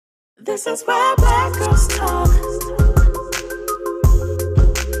This is where black girls talk.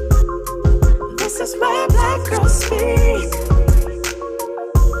 This is where black girls speak.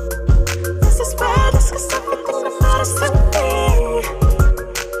 This is where I discuss everything that matters to me.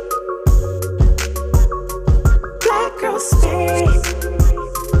 Black girls speak.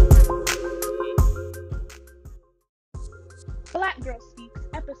 Black Girl Speaks,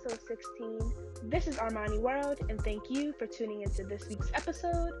 episode 16. This is Armani World, and thank you for tuning into this week's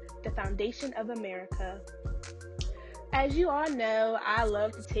episode, The Foundation of America. As you all know, I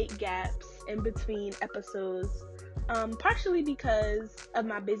love to take gaps in between episodes, partially because of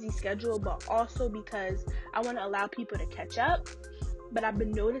my busy schedule, but also because I want to allow people to catch up. But I've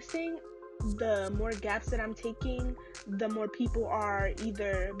been noticing the more gaps that I'm taking, the more people are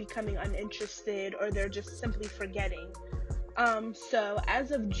either becoming uninterested or they're just simply forgetting. So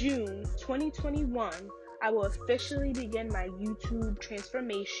as of June 2021, I will officially begin my YouTube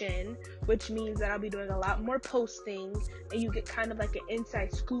transformation, which means that I'll be doing a lot more posting, and you get kind of like an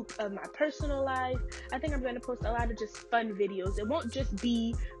inside scoop of my personal life. I think I'm going to post a lot of just fun videos. It won't just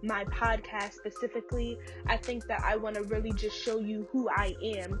be my podcast specifically. I think that I want to really just show you who I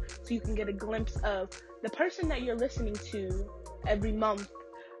am, so you can get a glimpse of the person that you're listening to every month.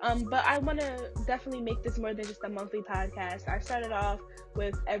 But I want to definitely make this more than just a monthly podcast. I started off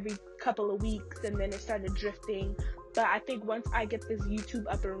with every couple of weeks, and then it started drifting. But I think once I get this YouTube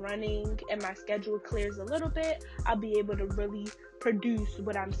up and running and my schedule clears a little bit, I'll be able to really produce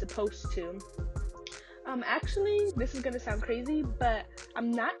what I'm supposed to. Actually, this is going to sound crazy, but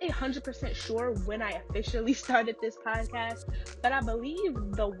I'm not 100% sure when I officially started this podcast, but I believe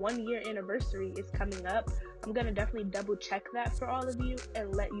the 1-year anniversary is coming up. I'm going to definitely double check that for all of you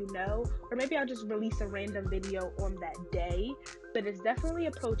and let you know, or maybe I'll just release a random video on that day, but it's definitely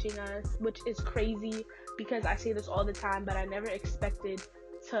approaching us, which is crazy because I say this all the time, but I never expected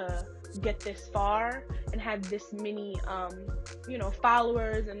to get this far and have this many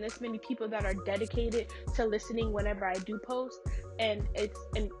followers and this many people that are dedicated to listening whenever I do post. And it's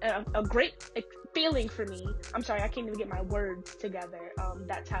a great feeling for me. I'm sorry, I can't even get my words together.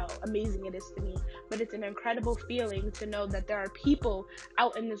 That's how amazing it is to me. But it's an incredible feeling to know that there are people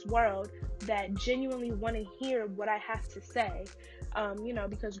out in this world that genuinely want to hear what I have to say.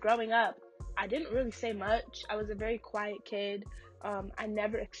 Because growing up, I didn't really say much. I was a very quiet kid. I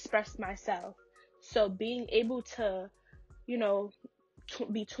never expressed myself. So being able to,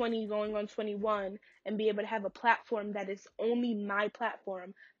 be 20 going on 21 and be able to have a platform that is only my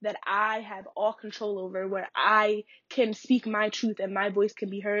platform, that I have all control over, where I can speak my truth and my voice can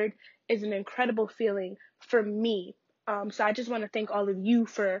be heard, is an incredible feeling for me. So I just want to thank all of you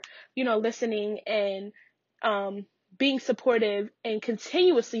for, listening and being supportive and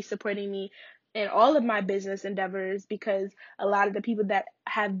continuously supporting me in all of my business endeavors, because a lot of the people that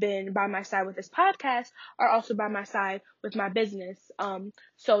have been by my side with this podcast are also by my side with my business.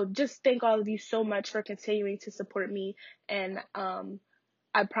 So just thank all of you so much for continuing to support me. And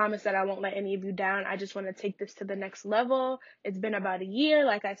I promise that I won't let any of you down. I just want to take this to the next level. It's been about a year,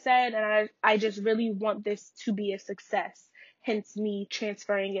 like I said, and I just really want this to be a success. Hence me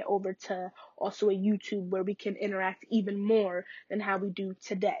transferring it over to also a YouTube where we can interact even more than how we do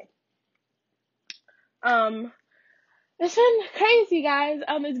today. It's been crazy, guys.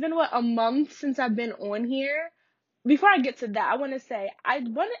 It's been a month since I've been on here. Before I get to that, I want to say I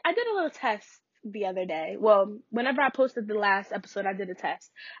did a little test the other day. Well, whenever I posted the last episode, I did a test.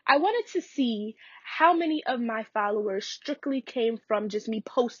 I wanted to see how many of my followers strictly came from just me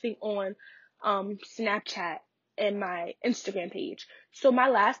posting on Snapchat and my Instagram page. So my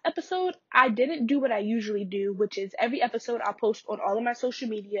last episode, I didn't do what I usually do, which is every episode I'll post on all of my social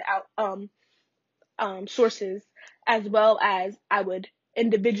media sources, as well as I would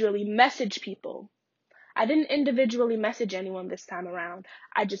individually message people. I didn't individually message anyone this time around.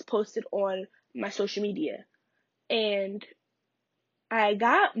 I just posted on my social media. And I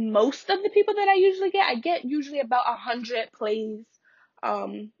got most of the people that I usually get. I get usually about 100 plays,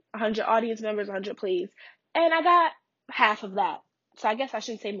 100 audience members, 100 plays. And I got half of that. So I guess I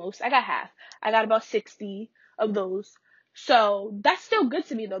shouldn't say most. I got half. I got about 60 of those. So that's still good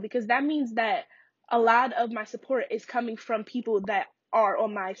to me, though, because that means that a lot of my support is coming from people that are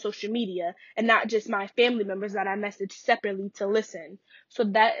on my social media and not just my family members that I message separately to listen. So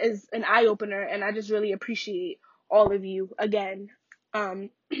that is an eye-opener, and I just really appreciate all of you again.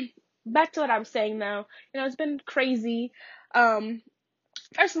 Back to what I was saying now. It's been crazy.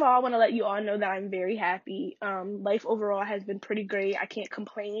 First of all, I want to let you all know that I'm very happy. Life overall has been pretty great. I can't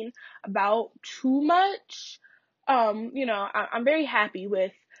complain about too much. I'm very happy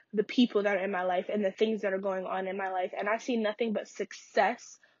with the people that are in my life and the things that are going on in my life. And I see nothing but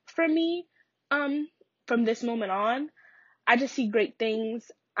success for me from this moment on. I just see great things.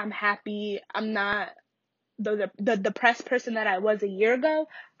 I'm happy. I'm not the depressed person that I was a year ago.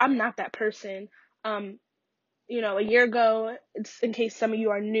 I'm not that person. Um, a year ago, it's in case some of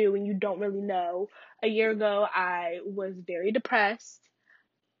you are new and you don't really know, a year ago I was very depressed.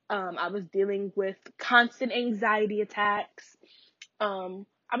 I was dealing with constant anxiety attacks.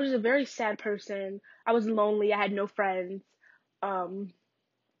 I was a very sad person. I was lonely. I had no friends. Um,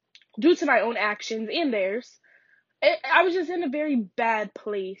 due to my own actions and theirs, I was just in a very bad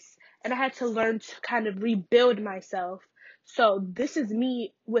place, and I had to learn to kind of rebuild myself. So this is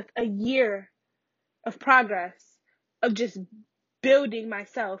me with a year of progress of just building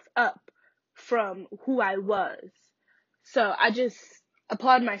myself up from who I was. So I just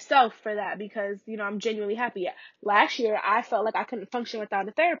applaud myself for that because, I'm genuinely happy. Last year, I felt like I couldn't function without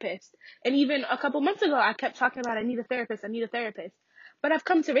a therapist. And even a couple months ago, I kept talking about I need a therapist, I need a therapist. But I've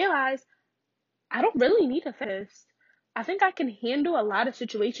come to realize I don't really need a therapist. I think I can handle a lot of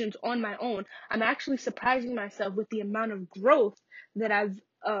situations on my own. I'm actually surprising myself with the amount of growth that I've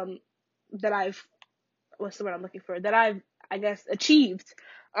what's the word I'm looking for? That I've, I guess, achieved.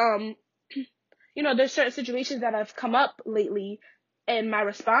 Um, there's certain situations that have come up lately, and my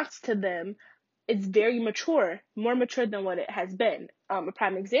response to them is very mature, more mature than what it has been. A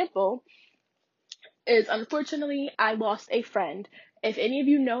prime example is, unfortunately, I lost a friend. If any of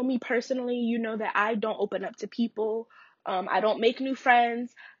you know me personally, you know that I don't open up to people. I don't make new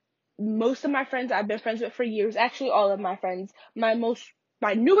friends. Most of my friends I've been friends with for years. Actually, all of my friends. My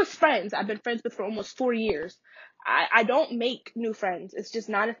newest friends I've been friends with for almost 4 years. I don't make new friends. It's just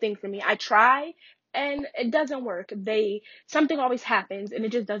not a thing for me. I try and it doesn't work. Something always happens and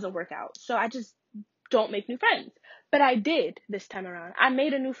it just doesn't work out. So I just don't make new friends. But I did this time around. I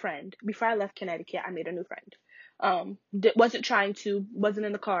made a new friend. Before I left Connecticut, I made a new friend. Wasn't trying to, wasn't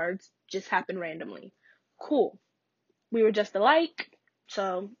in the cards, just happened randomly. Cool. We were just alike,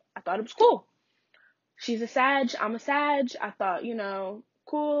 so I thought it was cool. She's a Sag, I'm a Sag. I thought,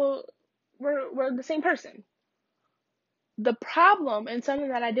 cool. We're the same person. The problem, and something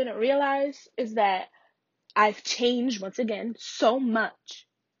that I didn't realize, is that I've changed once again so much.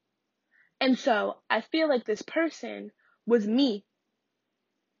 And so I feel like this person was me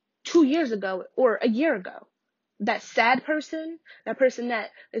 2 years ago or a year ago. That sad person, that person that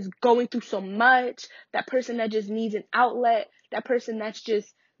is going through so much, that person that just needs an outlet, that person that's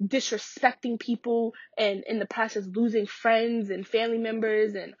just disrespecting people and in the process losing friends and family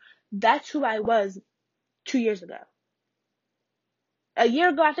members. And that's who I was 2 years ago. A year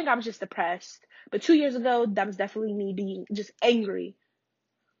ago, I think I was just depressed. But 2 years ago, that was definitely me being just angry.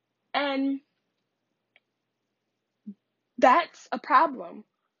 And that's a problem.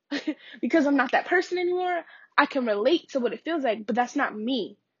 Because I'm not that person anymore. I can relate to what it feels like, but that's not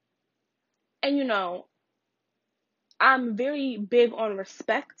me. And I'm very big on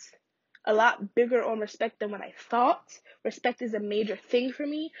respect, a lot bigger on respect than what I thought. Respect is a major thing for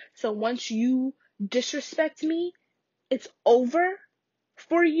me. So once you disrespect me, it's over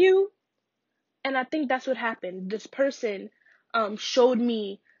for you. And I think that's what happened. This person showed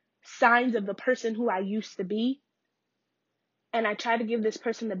me signs of the person who I used to be. And I try to give this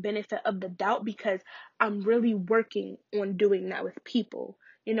person the benefit of the doubt because I'm really working on doing that with people.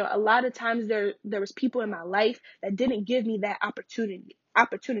 A lot of times there was people in my life that didn't give me that opportunity.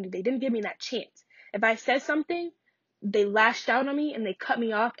 They didn't give me that chance. If I said something, they lashed out on me and they cut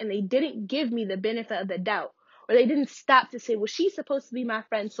me off and they didn't give me the benefit of the doubt. Or they didn't stop to say, well, she's supposed to be my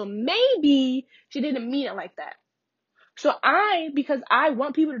friend, so maybe she didn't mean it like that. So because I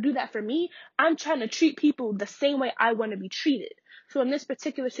want people to do that for me, I'm trying to treat people the same way I want to be treated. So in this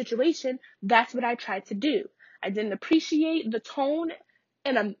particular situation, that's what I tried to do. I didn't appreciate the tone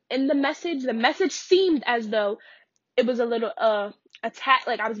and in the message. The message seemed as though it was a little attack,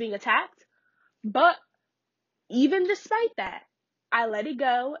 like I was being attacked. But even despite that, I let it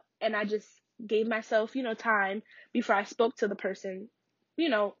go and I just gave myself, time before I spoke to the person,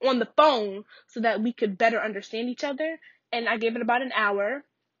 on the phone so that we could better understand each other. And I gave it about an hour.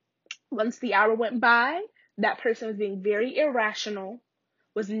 Once the hour went by, that person was being very irrational,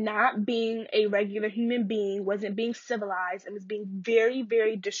 was not being a regular human being, wasn't being civilized, and was being very,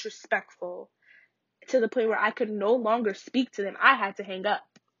 very disrespectful to the point where I could no longer speak to them. I had to hang up.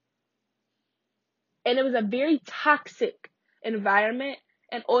 And it was a very toxic environment.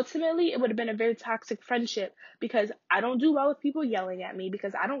 And ultimately, it would have been a very toxic friendship because I don't do well with people yelling at me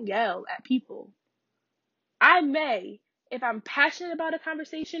because I don't yell at people. I may, if I'm passionate about a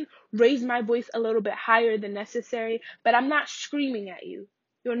conversation, raise my voice a little bit higher than necessary, but I'm not screaming at you.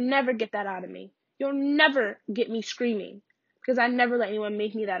 You'll never get that out of me. You'll never get me screaming because I never let anyone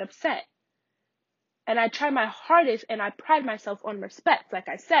make me that upset. And I try my hardest, and I pride myself on respect, like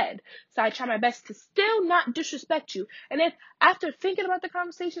I said. So I try my best to still not disrespect you. And if after thinking about the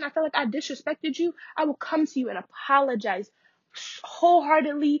conversation, I feel like I disrespected you, I will come to you and apologize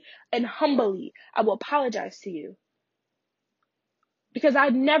wholeheartedly and humbly. I will apologize to you. Because I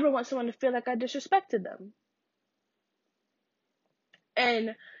never want someone to feel like I disrespected them.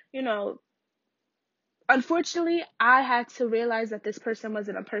 And, unfortunately, I had to realize that this person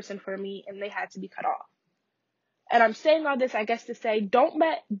wasn't a person for me, and they had to be cut off. And I'm saying all this, I guess, to say,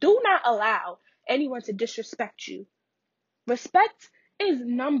 do not allow anyone to disrespect you. Respect is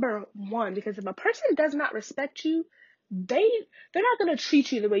number one, because if a person does not respect you, they're not going to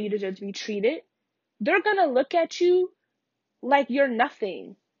treat you the way you deserve to be treated. They're going to look at you like you're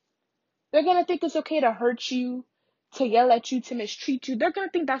nothing. They're going to think it's okay to hurt you, to yell at you, to mistreat you. They're going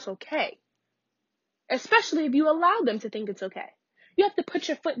to think that's okay. Especially if you allow them to think it's okay. You have to put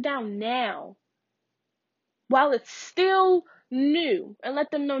your foot down now, while it's still new, and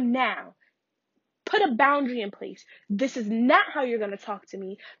let them know now. Put a boundary in place. This is not how you're going to talk to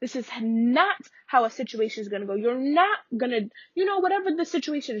me. This is not how a situation is going to go. You're not going to, whatever the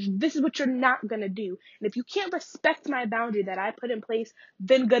situation is, this is what you're not going to do. And if you can't respect my boundary that I put in place,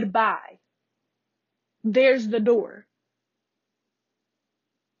 then goodbye. There's the door.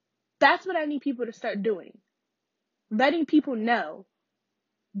 That's what I need people to start doing. Letting people know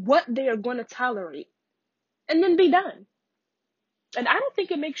what they are going to tolerate, and then be done. And I don't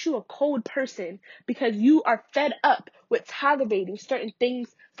think it makes you a cold person because you are fed up with tolerating certain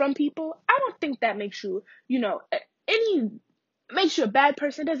things from people. I don't think that makes you, makes you a bad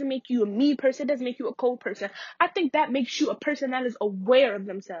person. It doesn't make you a mean person. It doesn't make you a cold person. I think that makes you a person that is aware of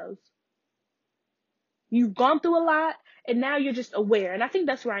themselves. You've gone through a lot, and now you're just aware. And I think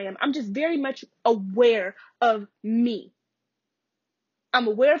that's where I am. I'm just very much aware of me. I'm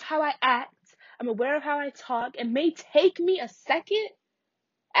aware of how I act. I'm aware of how I talk. It may take me a second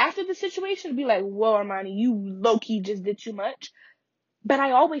after the situation to be like, whoa, Armani, you low-key just did too much. But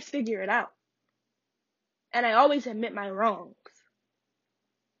I always figure it out. And I always admit my wrongs.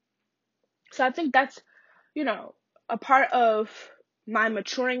 So I think that's, a part of my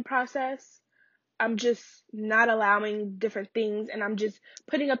maturing process. I'm just not allowing different things, and I'm just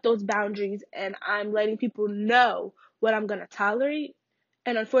putting up those boundaries, and I'm letting people know what I'm going to tolerate.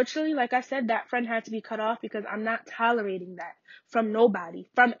 And unfortunately, like I said, that friend had to be cut off because I'm not tolerating that from nobody,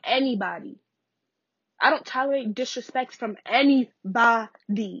 from anybody. I don't tolerate disrespect from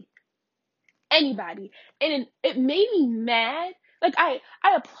anybody. Anybody. And it made me mad. Like, I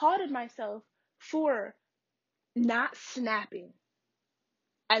applauded myself for not snapping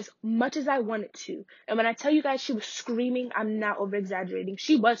as much as I wanted to. And when I tell you guys she was screaming, I'm not over exaggerating.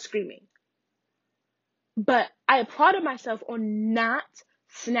 She was screaming. But I applauded myself on not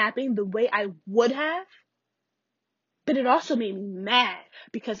snapping the way I would have. But it also made me mad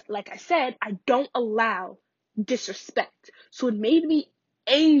because, like I said, I don't allow disrespect. So it made me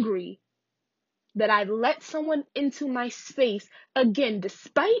angry that I let someone into my space, again,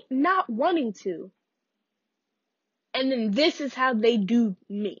 despite not wanting to. And then this is how they do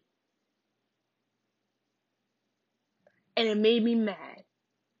me. And it made me mad.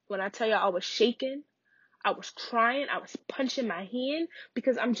 When I tell you I was shaking, I was crying, I was punching my hand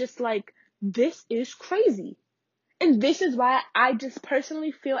because I'm just like, this is crazy. And this is why I just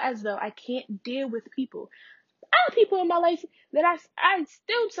personally feel as though I can't deal with people. I have people in my life that I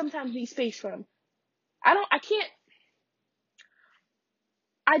still sometimes need space from. I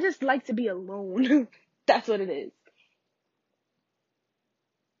just like to be alone. That's what it is.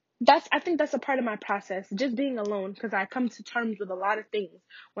 I think that's a part of my process, just being alone, because I come to terms with a lot of things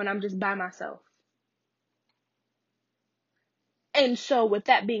when I'm just by myself. And so with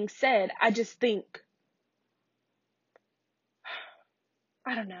that being said, I just think,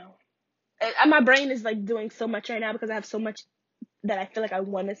 I don't know. My brain is like doing so much right now because I have so much that I feel like I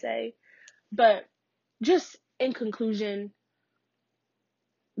want to say. But just in conclusion,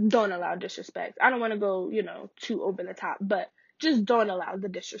 don't allow disrespect. I don't want to go, too over the top, but just don't allow the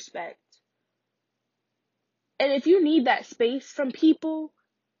disrespect. And if you need that space from people,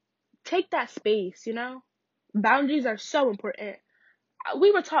 take that space, Boundaries are so important.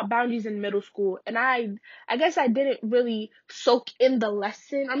 We were taught boundaries in middle school, and I guess I didn't really soak in the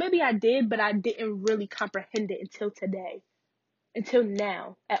lesson, or maybe I did, but I didn't really comprehend it until today, until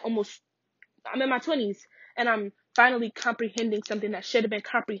now. I'm in my 20s, and I'm finally comprehending something that should have been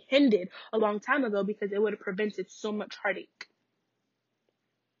comprehended a long time ago because it would have prevented so much heartache.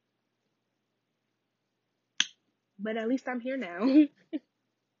 But at least I'm here now.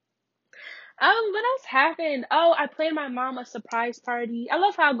 What else happened? Oh, I planned my mom a surprise party. I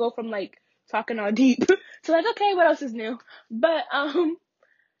love how I go from like talking all deep to like, okay, what else is new? But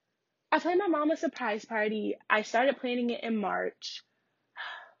I planned my mom a surprise party. I started planning it in March.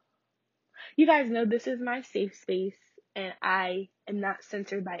 You guys know this is my safe space, and I am not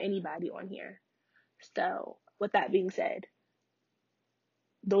censored by anybody on here. So, with that being said,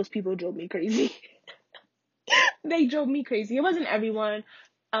 those people drove me crazy. They drove me crazy. It wasn't everyone.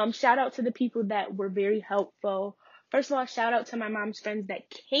 Shout out to the people that were very helpful. First of all, shout out to my mom's friends that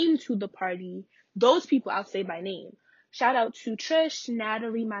came to the party. Those people I'll say by name. Shout out to Trish,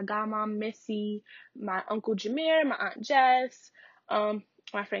 Natalie, my godmom Missy, my uncle Jameer, my aunt Jess,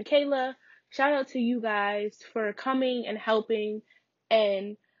 my friend Kayla. Shout out to you guys for coming and helping,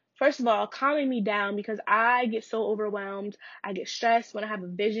 and first of all, calming me down because I get so overwhelmed. I get stressed when I have a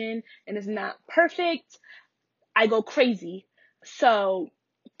vision and it's not perfect. I go crazy. So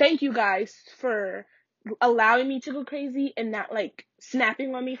thank you guys for allowing me to go crazy and not like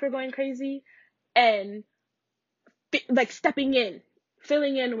snapping on me for going crazy and like stepping in,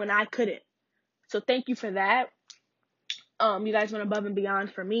 filling in when I couldn't. So thank you for that. You guys went above and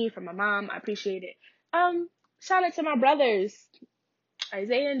beyond for me, for my mom. I appreciate it. Shout out to my brothers,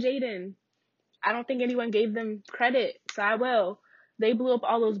 Isaiah and Jaden. I don't think anyone gave them credit, so I will. They blew up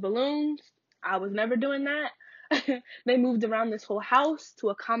all those balloons. I was never doing that. They moved around this whole house to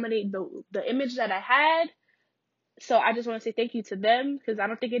accommodate the image that I had. So I just want to say thank you to them because I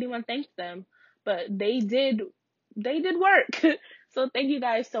don't think anyone thanked them, but they did work. So thank you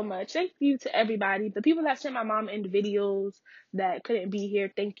guys so much. Thank you to everybody. The people that sent my mom in videos that couldn't be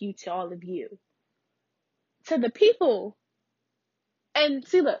here, thank you to all of you. To the people, and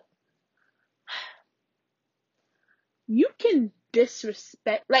see, look, you can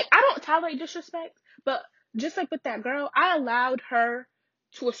disrespect, like, I don't tolerate disrespect, but just like with that girl, I allowed her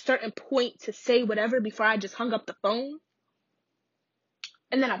to a certain point to say whatever before I just hung up the phone,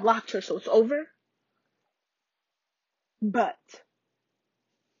 and then I blocked her, so it's over. But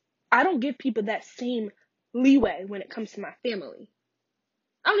I don't give people that same leeway when it comes to my family.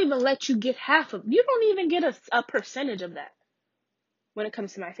 I don't even let you get half of, you don't even get a percentage of that when it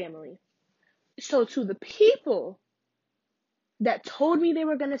comes to my family. So to the people that told me they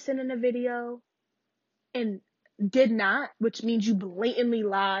were going to send in a video and did not, which means you blatantly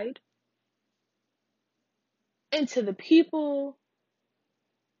lied, and to the people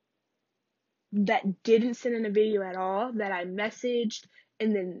that didn't send in a video at all, that I messaged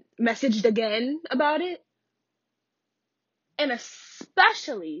and then messaged again about it, and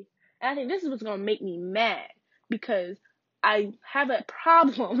especially, and I think this is what's going to make me mad, because I have a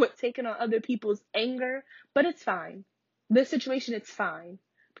problem with taking on other people's anger, but it's fine. This situation, it's fine,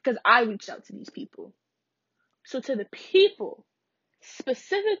 because I reached out to these people. So to the people,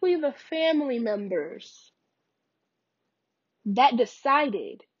 specifically the family members that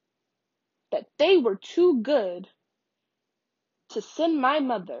decided that they were too good to send my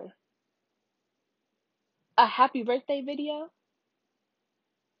mother a happy birthday video,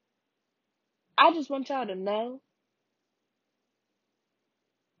 I just want y'all to know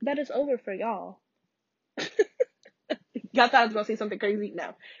that it's over for y'all. Y'all thought I was going to say something crazy?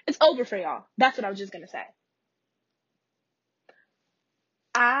 No. It's over for y'all. That's what I was just going to say.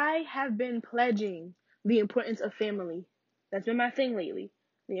 I have been pledging the importance of family. That's been my thing lately.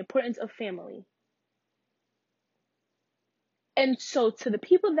 The importance of family. And so to the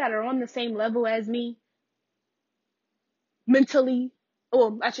people that are on the same level as me, mentally,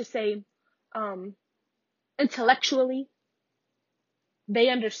 or I should say, intellectually, they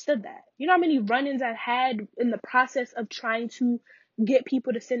understood that. You know how many run-ins I've had in the process of trying to get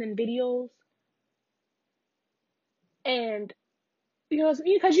people to send in videos? And, because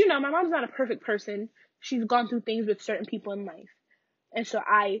my mom's not a perfect person. She's gone through things with certain people in life. And so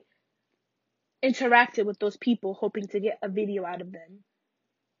I interacted with those people hoping to get a video out of them.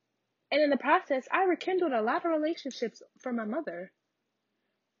 And in the process, I rekindled a lot of relationships for my mother.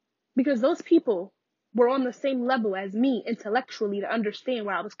 Because those people were on the same level as me intellectually to understand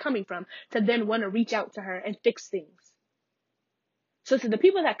where I was coming from, to then want to reach out to her and fix things. So to the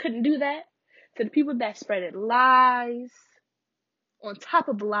people that couldn't do that, to the people that spreaded lies on top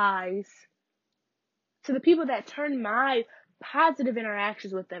of lies, to the people that turned my positive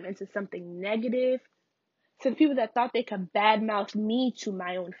interactions with them into something negative, to the people that thought they could badmouth me to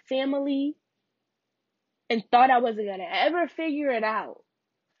my own family and thought I wasn't going to ever figure it out,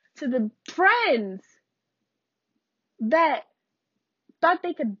 to the friends that thought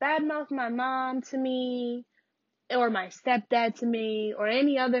they could badmouth my mom to me, or my stepdad to me, or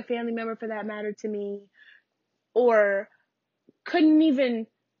any other family member for that matter to me, or couldn't even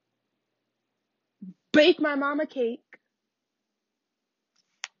bake my mom a cake,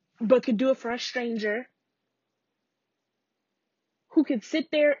 but could do it for a stranger, who could sit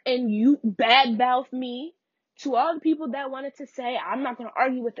there and you badmouth me to all the people that wanted to say, I'm not going to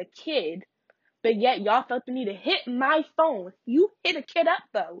argue with a kid, but yet y'all felt the need to hit my phone. You hit a kid up,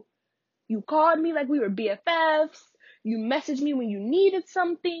 though. You called me like we were BFFs. You messaged me when you needed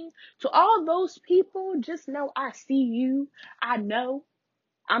something. To all those people, just know I see you. I know.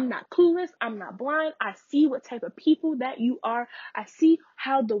 I'm not clueless. I'm not blind. I see what type of people that you are. I see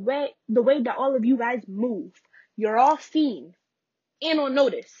how the way that all of you guys move. You're all seen and on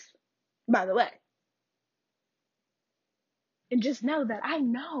notice, by the way. And just know that I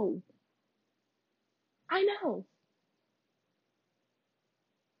know. I know.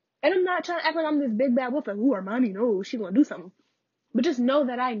 And I'm not trying to act like I'm this big bad wolf. Like, ooh, Armani knows she gonna do something. But just know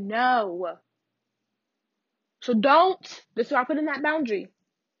that I know. So don't, this is why I put in that boundary.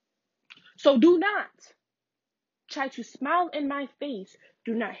 So do not try to smile in my face.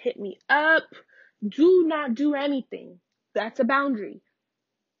 Do not hit me up. Do not do anything. That's a boundary.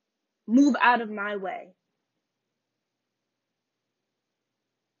 Move out of my way.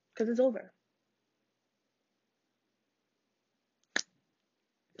 Because it's over.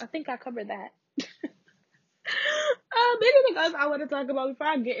 I think I covered that. Anything else I want to talk about before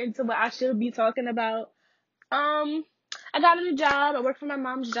I get into what I should be talking about? I got a new job. I work for my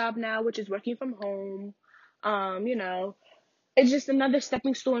mom's job now, which is working from home. It's just another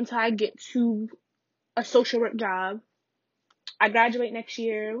stepping stone until I get to a social work job. I graduate next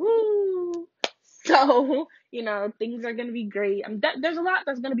year. Woo! So, things are going to be great. There's a lot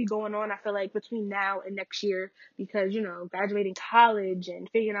that's going to be going on, I feel like, between now and next year because, graduating college and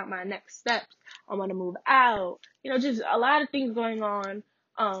figuring out my next steps. I want to move out. Just a lot of things going on.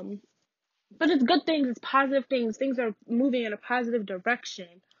 But it's good things. It's positive things. Things are moving in a positive direction.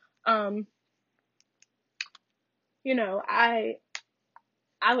 Once again,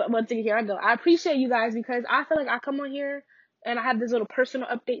 here I go. I appreciate you guys because I feel like I come on here and I have this little personal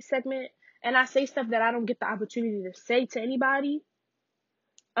update segment and I say stuff that I don't get the opportunity to say to anybody.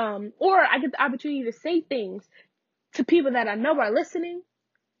 Or I get the opportunity to say things to people that I know are listening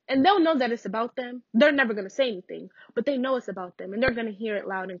and they'll know that it's about them. They're never going to say anything, but they know it's about them and they're going to hear it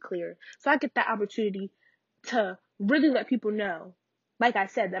loud and clear. So I get that opportunity to really let people know, like I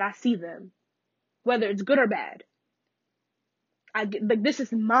said, that I see them, whether it's good or bad. I get, like, this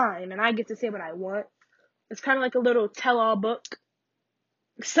is mine and I get to say what I want. It's kind of like a little tell-all book.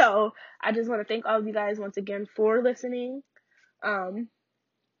 So I just want to thank all of you guys once again for listening. And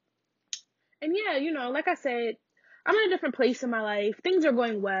yeah, like I said, I'm in a different place in my life. Things are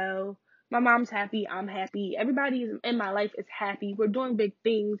going well. My mom's happy. I'm happy. Everybody in my life is happy. We're doing big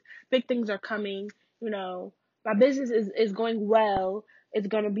things. Big things are coming. My business is going well. It's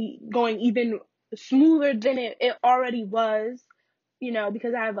going to be going even smoother than it already was.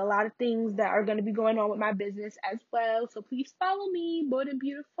 Because I have a lot of things that are going to be going on with my business as well. So please follow me, Bold and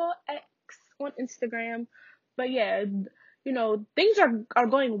Beautiful X on Instagram. But yeah, things are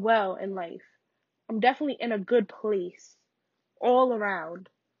going well in life. I'm definitely in a good place all around.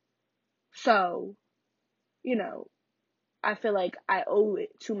 So, I feel like I owe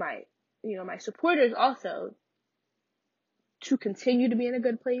it to my, my supporters also to continue to be in a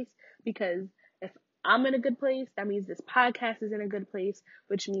good place because if I'm in a good place, that means this podcast is in a good place,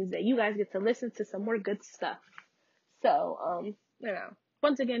 which means that you guys get to listen to some more good stuff. So,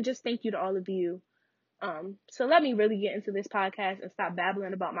 once again, just thank you to all of you. So let me really get into this podcast and stop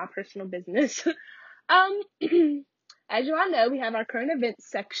babbling about my personal business. As you all know, we have our current events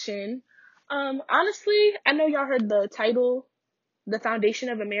section. Honestly, I know y'all heard the title, The Foundation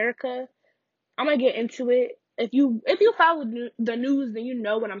of America. I'm gonna get into it. If you follow the news, then you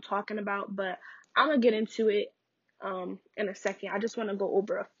know what I'm talking about. But I'm gonna get into it in a second. I just want to go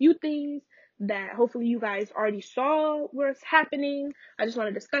over a few things that hopefully you guys already saw what's happening. I just want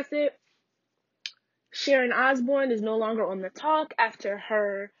to discuss it. Sharon Osbourne is no longer on the talk after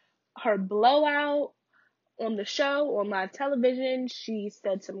her blowout on the show on live television. She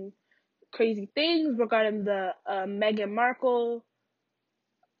said some crazy things regarding the Meghan Markle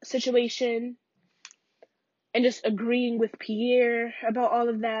situation. And just agreeing with Pierre about all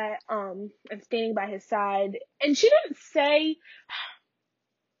of that, and standing by his side. And she didn't say,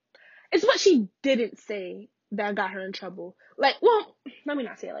 it's what she didn't say that got her in trouble. Let me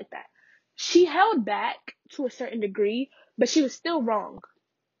not say it like that. She held back to a certain degree, but she was still wrong.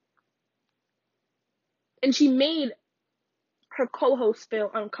 And she made her co-host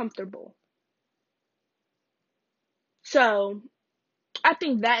feel uncomfortable. So, I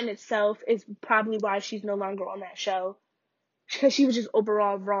think that in itself is probably why she's no longer on that show. Because she was just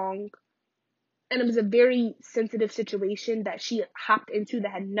overall wrong. And it was a very sensitive situation that she hopped into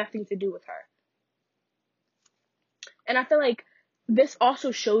that had nothing to do with her. And I feel like this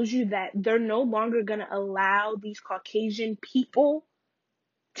also shows you that they're no longer going to allow these Caucasian people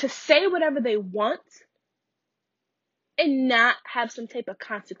to say whatever they want and not have some type of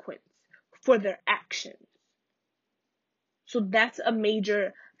consequence for their actions. So that's a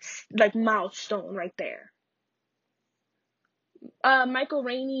major, like, milestone right there. Michael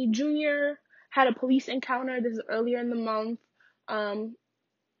Rainey Jr. had a police encounter. This is earlier in the month.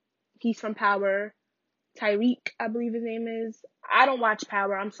 He's from Power. Tyreek, I believe his name is. I don't watch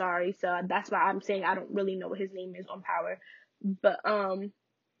Power, I'm sorry. So that's why I'm saying I don't really know what his name is on Power. But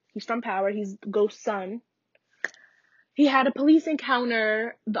he's from Power. He's Ghost's son. He had a police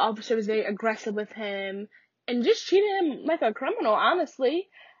encounter. The officer was very aggressive with him and just treated him like a criminal, honestly.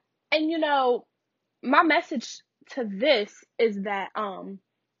 And my message to this is that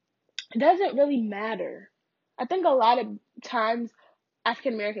it doesn't really matter. I think a lot of times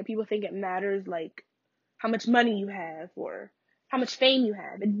African American people think it matters, like, how much money you have or how much fame you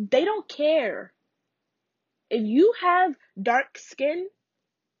have. They don't care. If you have dark skin,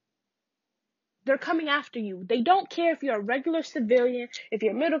 they're coming after you. They don't care if you're a regular civilian, if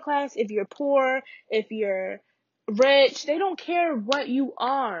you're middle class, if you're poor, if you're rich. They don't care what you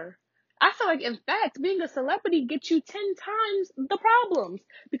are. I feel like, in fact, being a celebrity gets you 10 times the problems.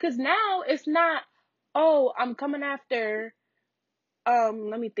 Because now it's not, oh, I'm coming after,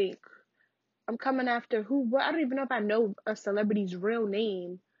 let me think. I'm coming after who? What? I don't even know if I know a celebrity's real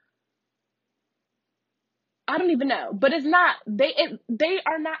name. I don't even know. But it's not, they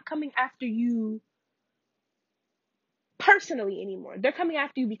are not coming after you personally anymore. They're coming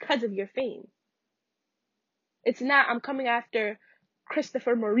after you because of your fame. It's not, I'm coming after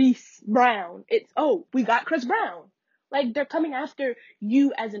Christopher Maurice Brown. It's, oh, we got Chris Brown. Like, they're coming after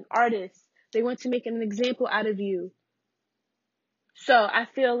you as an artist. They want to make an example out of you. So I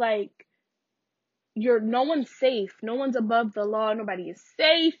feel like no one's safe. No one's above the law. Nobody is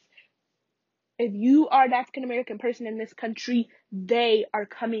safe. If you are an African American person in this country, they are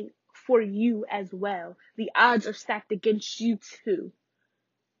coming for you as well. The odds are stacked against you too.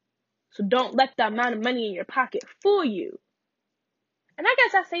 So don't let the amount of money in your pocket fool you. And I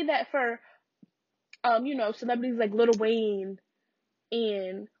guess I say that for, celebrities like Lil Wayne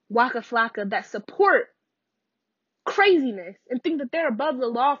and Waka Flocka that support craziness and think that they're above the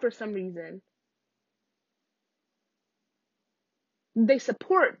law for some reason. They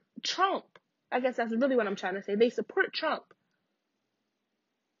support Trump. I guess that's really what I'm trying to say. They support Trump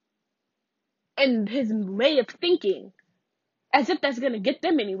and his way of thinking, as if that's going to get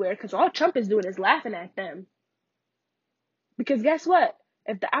them anywhere, because all Trump is doing is laughing at them. Because guess what?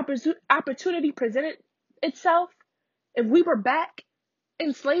 If the opportunity presented itself, if we were back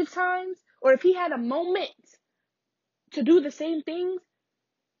in slave times, or if he had a moment to do the same things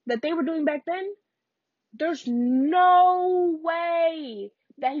that they were doing back then, there's no way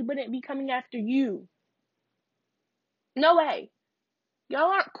that he wouldn't be coming after you. No way.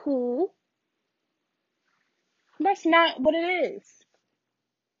 Y'all aren't cool. That's not what it is.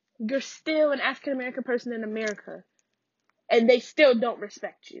 You're still an African American person in America, and they still don't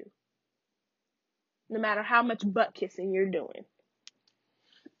respect you, no matter how much butt kissing you're doing.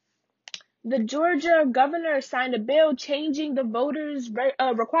 The Georgia governor signed a bill changing the voters'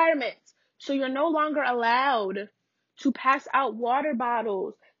 requirements, so you're no longer allowed to pass out water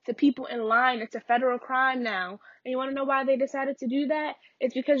bottles to people in line. It's a federal crime now. And you want to know why they decided to do that?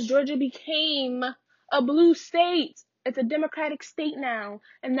 It's because Georgia became a blue state. It's a Democratic state now,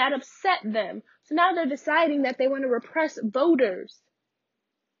 and that upset them. So now they're deciding that they want to repress voters.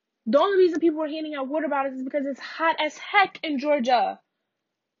 The only reason people are handing out water bottles is because it's hot as heck in Georgia.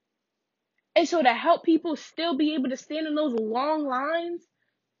 And so to help people still be able to stand in those long lines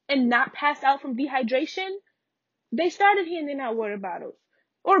and not pass out from dehydration, they started handing out water bottles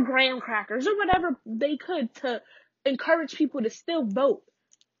or graham crackers or whatever they could to encourage people to still vote.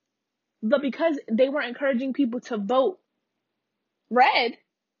 But because they were encouraging people to vote red,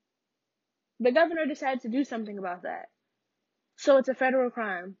 the governor decided to do something about that. So it's a federal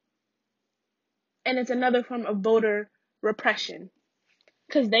crime. And it's another form of voter repression.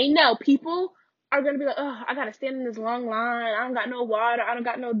 Because they know people are going to be like, oh, I got to stand in this long line. I don't got no water. I don't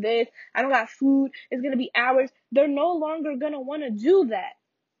got no this. I don't got food. It's going to be hours. They're no longer going to want to do that.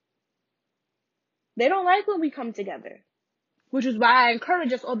 They don't like when we come together. Which is why I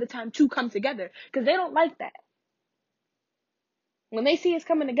encourage us all the time to come together. Because they don't like that. When they see us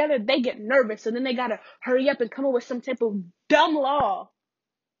coming together, they get nervous. So then they got to hurry up and come up with some type of dumb law.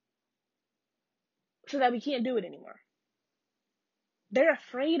 So that we can't do it anymore. They're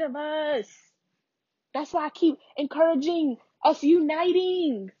afraid of us. That's why I keep encouraging us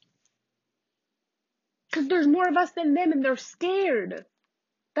uniting. Because there's more of us than them and they're scared.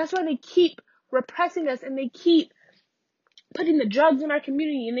 That's why they keep repressing us and they keep putting the drugs in our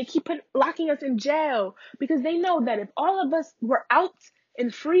community and they keep locking us in jail. Because they know that if all of us were out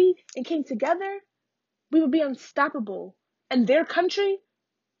and free and came together, we would be unstoppable. And their country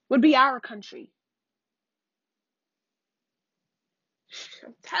would be our country.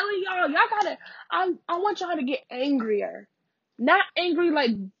 I'm telling y'all I want y'all to get angrier. Not angry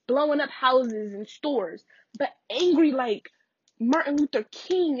like blowing up houses and stores, but angry like Martin Luther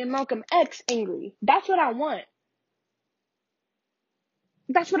King and Malcolm X angry. That's what I want.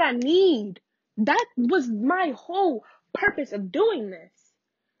 That's what I need. That was my whole purpose of doing this.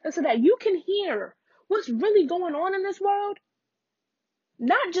 And so that you can hear what's really going on in this world,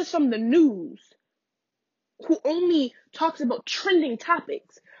 not just from the news, who only talks about trending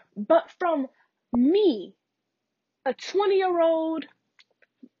topics, but from me, a 20-year-old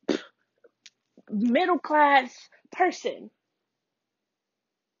middle class person.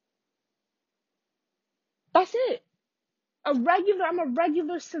 That's it. I'm a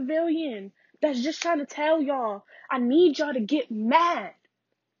regular civilian that's just trying to tell y'all, I need y'all to get mad.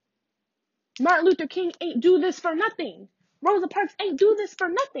 Martin Luther King ain't do this for nothing. Rosa Parks ain't do this for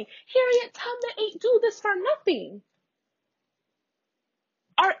nothing. Harriet Tubman ain't do this for nothing.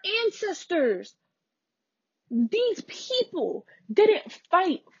 Our ancestors, these people didn't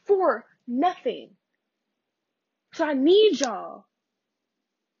fight for nothing. So I need y'all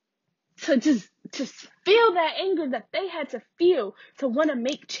to just feel that anger that they had to feel to want to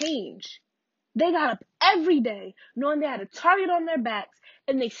make change. They got up every day knowing they had a target on their backs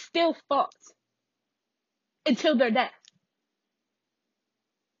and they still fought until their death.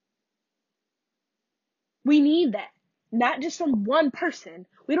 We need that. Not just from one person.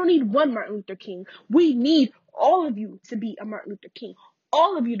 We don't need one Martin Luther King. We need all of you to be a Martin Luther King.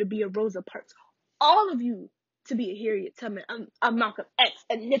 All of you to be a Rosa Parks. All of you to be a Harriet Tubman, a Malcolm X,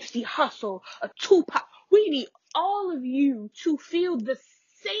 a Nipsey Hussle, a Tupac. We need all of you to feel the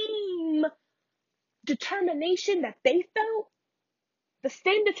same determination that they felt, the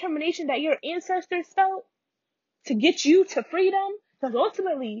same determination that your ancestors felt to get you to freedom. Because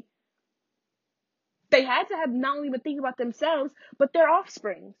ultimately, they had to have not only been thinking about themselves, but their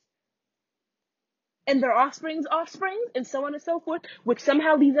offspring. And their offspring's offspring, and so on and so forth, which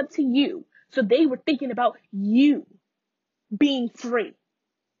somehow leads up to you. So they were thinking about you being free.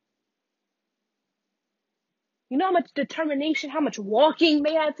 You know how much determination, how much walking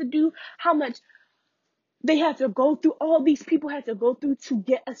they had to do, how much they had to go through, all these people had to go through to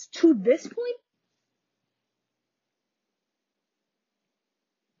get us to this point?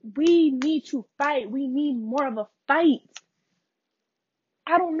 We need to fight. We need more of a fight.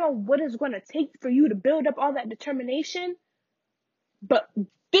 I don't know what it's going to take for you to build up all that determination, but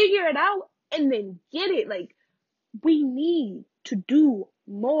figure it out and then get it. Like, we need to do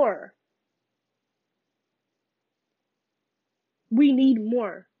more. We need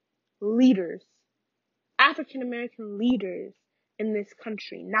more leaders, African American leaders in this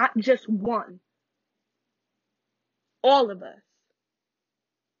country, not just one. All of us.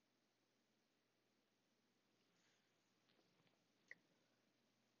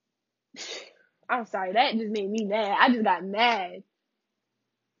 I'm sorry, that just made me mad. I just got mad.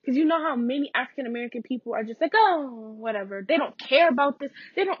 Because you know how many African American people are just like, oh, whatever. They don't care about this.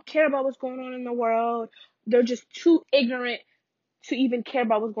 They don't care about what's going on in the world. They're just too ignorant to even care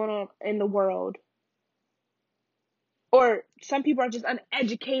about what's going on in the world. Or some people are just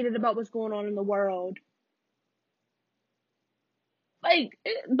uneducated about what's going on in the world. Like,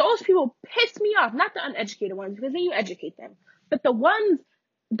 those people piss me off. Not the uneducated ones, because then you educate them. But the ones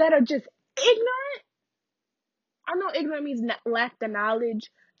that are just ignorant, I know ignorant means lack the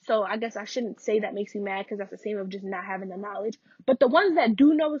knowledge, so I guess I shouldn't say that makes me mad, because that's the same of just not having the knowledge. But the ones that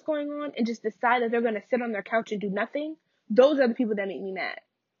do know what's going on and just decide that they're going to sit on their couch and do nothing, those are the people that make me mad.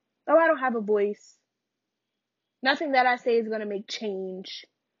 Oh, I don't have a voice. Nothing that I say is going to make change.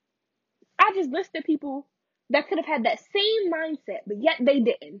 I just listed people that could have had that same mindset, but yet they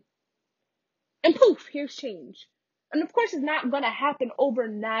didn't. And poof, here's change. And of course, it's not going to happen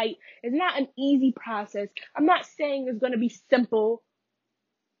overnight. It's not an easy process. I'm not saying it's going to be simple.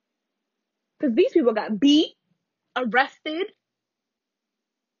 Because these people got beat, arrested,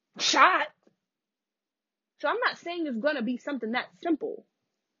 shot. So I'm not saying it's going to be something that simple.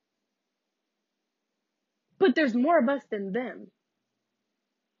 But there's more of us than them.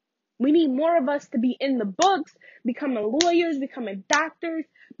 We need more of us to be in the books, becoming lawyers, becoming doctors,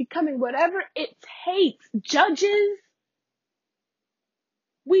 becoming whatever it takes. Judges.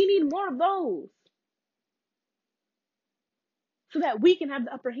 We need more of those. so that we can have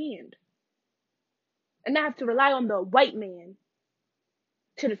the upper hand and not have to rely on the white man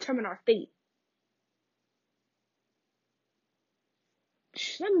to determine our fate.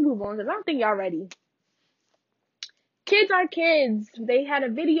 Let me move on because I don't think y'all ready. Kids are kids. They had a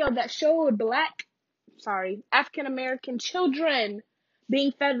video that showed African American children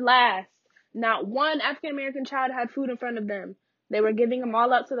being fed last. Not one African American child had food in front of them. They were giving them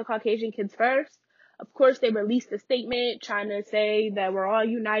all out to the Caucasian kids first. Of course, they released a statement trying to say that we're all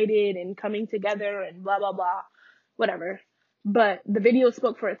united and coming together and blah, blah, blah, whatever. But the video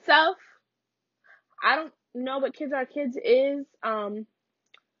spoke for itself. I don't know what Kids Are Kids is. I'm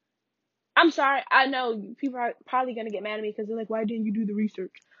sorry. I know people are probably going to get mad at me because they're like, why didn't you do the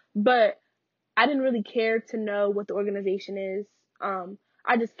research? But I didn't really care to know what the organization is.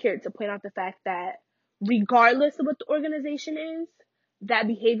 I just cared to point out the fact that regardless of what the organization is, that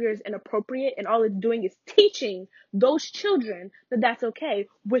behavior is inappropriate, and all it's doing is teaching those children that that's okay,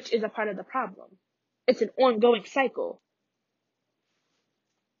 which is a part of the problem. It's an ongoing cycle.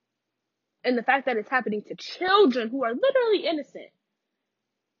 And the fact that it's happening to children who are literally innocent,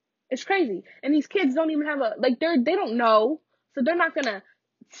 it's crazy. And these kids don't even have they don't know, so they're not gonna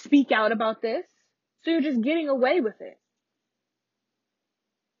speak out about this. So you're just getting away with it.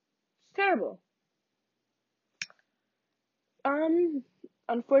 It's terrible.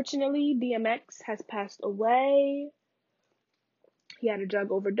 Unfortunately, DMX has passed away. He had a drug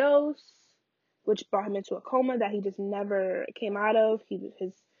overdose, which brought him into a coma that he just never came out of.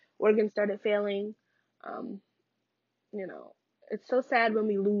 His organs started failing. It's so sad when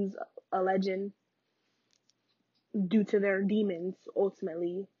we lose a legend due to their demons,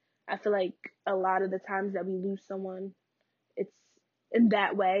 ultimately. I feel like a lot of the times that we lose someone, it's in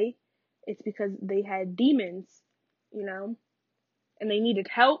that way. It's because they had demons, and they needed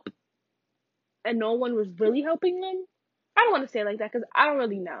help, and no one was really helping them. I don't want to say it like that because I don't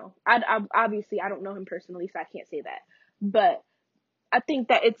really know. Obviously, I don't know him personally, so I can't say that. But I think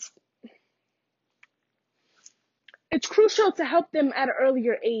that it's crucial to help them at an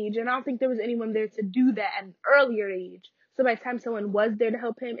earlier age, and I don't think there was anyone there to do that at an earlier age. So by the time someone was there to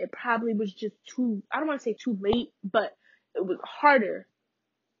help him, it probably was just I don't want to say too late, but it was harder.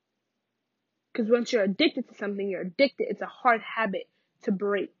 Because once you're addicted to something, you're addicted. It's a hard habit to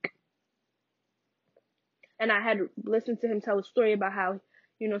break. And I had listened to him tell a story about how,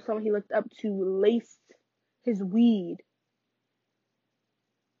 someone he looked up to laced his weed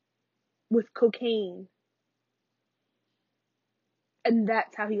with cocaine. And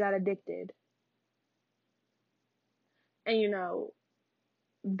that's how he got addicted. And,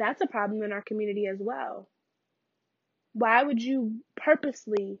 that's a problem in our community as well. Why would you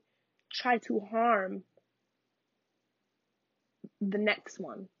purposely try to harm the next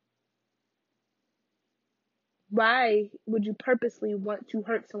one? Why would you purposely want to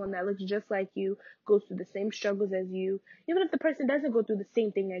hurt someone that looks just like you, goes through the same struggles as you, even if the person doesn't go through the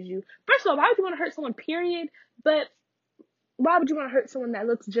same thing as you? First of all, why would you want to hurt someone, period? But why would you want to hurt someone that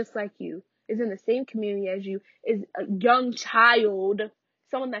looks just like you, is in the same community as you, is a young child,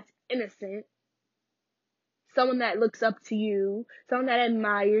 someone that's innocent, someone that looks up to you, someone that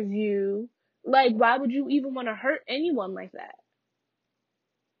admires you? Like, why would you even want to hurt anyone like that?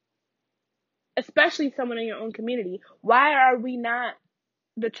 Especially someone in your own community. Why are we not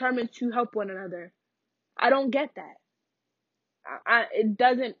determined to help one another? I don't get that. I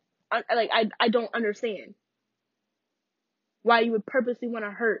don't understand why you would purposely want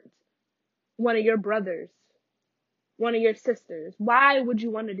to hurt one of your brothers, one of your sisters. Why would you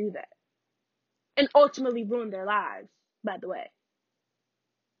want to do that? And ultimately ruin their lives, by the way.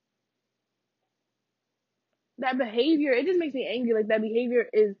 That behavior, it just makes me angry. Like, that behavior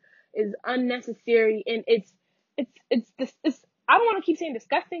is unnecessary, and it's I don't want to keep saying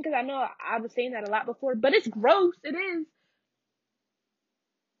disgusting because I know I was saying that a lot before, but it's gross. It is.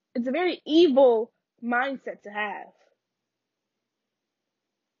 It's a very evil mindset to have.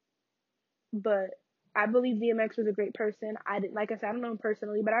 But I believe DMX was a great person. Like I said, I don't know him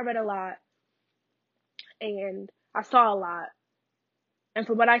personally, but I read a lot and I saw a lot. And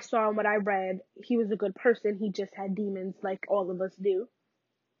from what I saw and what I read, he was a good person. He just had demons like all of us do.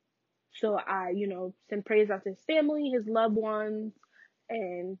 So I, send praise out to his family, his loved ones,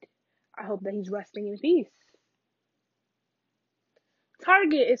 and I hope that he's resting in peace.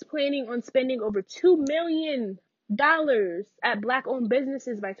 Target is planning on spending over $2 million at Black-owned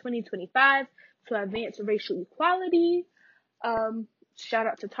businesses by 2025 to advance racial equality. Shout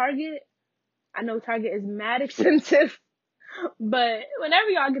out to Target. I know Target is mad expensive, but whenever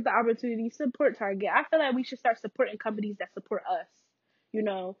y'all get the opportunity, support Target. I feel like we should start supporting companies that support us.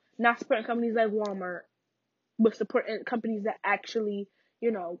 Not supporting companies like Walmart. with supporting companies that actually,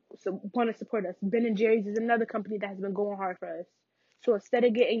 want to support us. Ben and Jerry's is another company that has been going hard for us. So instead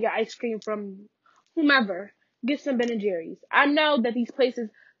of getting your ice cream from whomever, get some Ben and Jerry's. I know that these places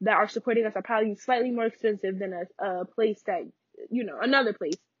that are supporting us are probably slightly more expensive than a place that, another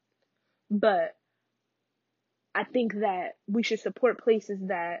place. But I think that we should support places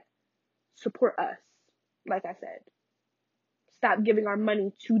that support us. Like I said, stop giving our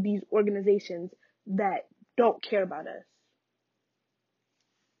money to these organizations that don't care about us.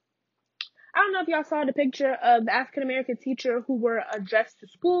 I don't know if y'all saw the picture of the African American teacher who wore a dress to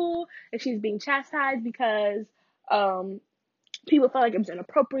school and she's being chastised because people felt like it was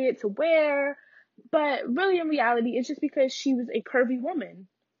inappropriate to wear. But really, in reality, it's just because she was a curvy woman.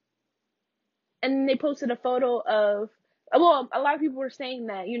 And they posted a photo of, well, a lot of people were saying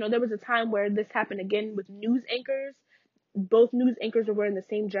that, there was a time where this happened again with news anchors. Both news anchors were wearing the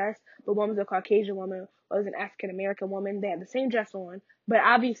same dress, but one was a Caucasian woman, one was an African American woman. They had the same dress on, but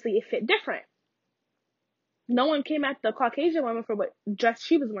obviously it fit different. No one came at the Caucasian woman for what dress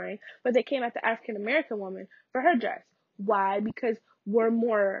she was wearing, but they came at the African American woman for her dress. Why? Because we're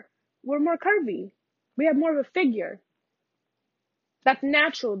more curvy. We have more of a figure. That's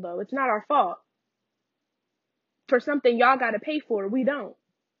natural though. It's not our fault. For something y'all gotta pay for, we don't.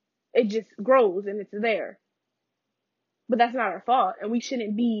 It just grows and it's there. But that's not our fault, and we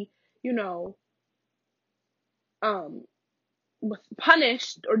shouldn't be,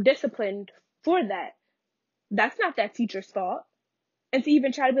 punished or disciplined for that. That's not that teacher's fault. And to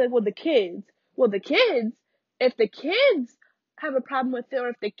even try to be like, if the kids have a problem with it, or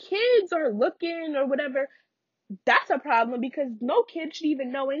if the kids are looking or whatever, that's a problem, because no kid should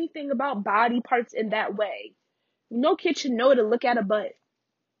even know anything about body parts in that way. No kid should know to look at a butt.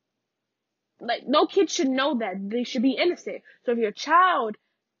 Like, no kid should know that. They should be innocent. So if your child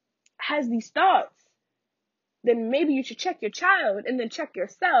has these thoughts, then maybe you should check your child and then check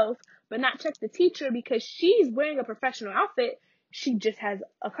yourself, but not check the teacher because she's wearing a professional outfit. She just has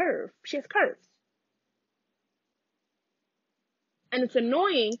a curve. She has curves. And it's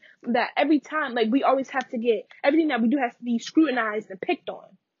annoying that every time, like, we always have to get, everything that we do has to be scrutinized and picked on.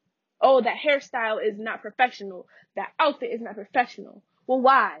 Oh, that hairstyle is not professional. That outfit is not professional. Well,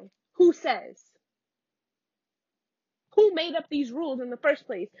 why? Who says? Who made up these rules in the first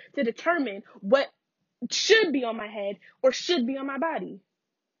place to determine what should be on my head or should be on my body?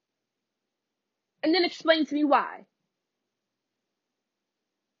 And then explain to me why.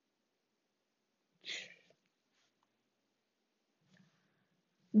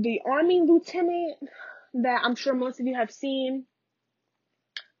 The Army lieutenant that I'm sure most of you have seen,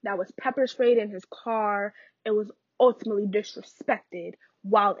 that was pepper sprayed in his car and was ultimately disrespected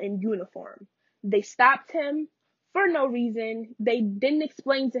while in uniform. They stopped him for no reason. They didn't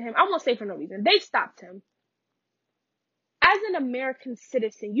explain to him. I won't say for no reason. They stopped him. As an American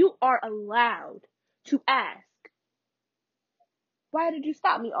citizen, you are allowed to ask, why did you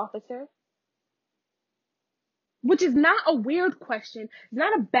stop me, officer? Which is not a weird question. It's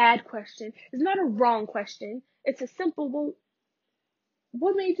not a bad question. It's not a wrong question. It's a simple, well,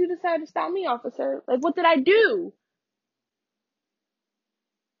 what made you decide to stop me, officer? Like, what did I do?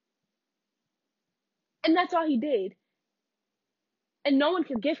 And that's all he did. And no one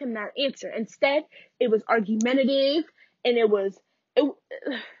could give him that answer. Instead, it was argumentative, and the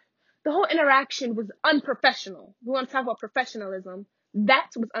whole interaction was unprofessional. We want to talk about professionalism. That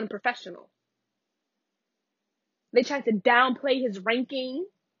was unprofessional. They tried to downplay his ranking.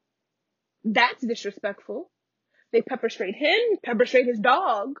 That's disrespectful. They pepper sprayed him, pepper sprayed his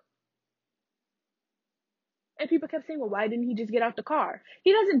dog. And people kept saying, well, why didn't he just get out the car?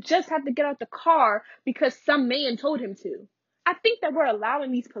 He doesn't just have to get out the car because some man told him to. I think that we're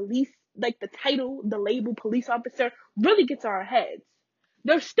allowing these police, like the title, the label police officer, really gets our heads.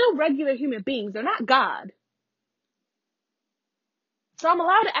 They're still regular human beings. They're not God. So I'm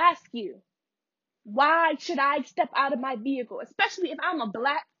allowed to ask you, why should I step out of my vehicle? Especially if I'm a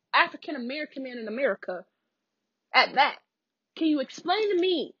black African American man in America at that. Can you explain to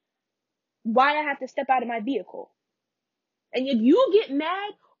me why I have to step out of my vehicle? And if you get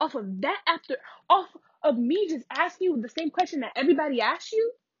mad off of that, off of me just asking you the same question that everybody asks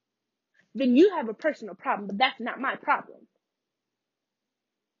you, then you have a personal problem, but that's not my problem.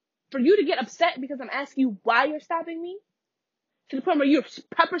 For you to get upset because I'm asking you why you're stopping me, to the point where you're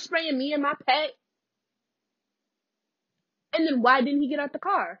pepper spraying me and my pet, and then why didn't he get out the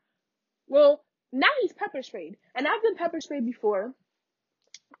car? Well, now he's pepper sprayed, and I've been pepper sprayed before.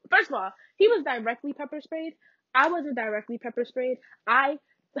 First of all, he was directly pepper sprayed. I wasn't directly pepper sprayed. I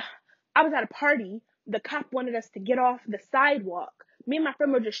was at a party. The cop wanted us to get off the sidewalk Me and my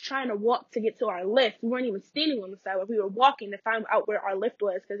friend were just trying to walk to get to our lift. We weren't even standing on the sidewalk. We were walking to find out where our lift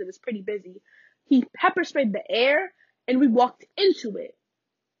was because it was pretty busy. He pepper sprayed the air and we walked into it.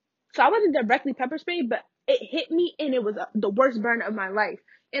 So I wasn't directly pepper sprayed, but it hit me and it was the worst burn of my life.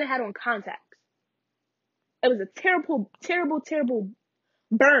 And it had on contacts. It was a terrible, terrible, terrible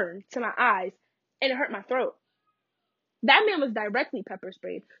burn to my eyes and it hurt my throat. That man was directly pepper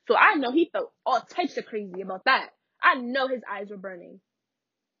sprayed. So I know he felt all types of crazy about that. I know his eyes were burning.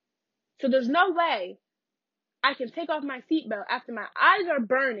 So there's no way I can take off my seatbelt after my eyes are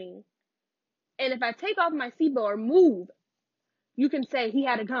burning. And if I take off my seatbelt or move, you can say he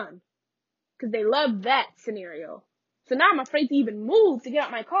had a gun. Because they love that scenario. So now I'm afraid to even move to get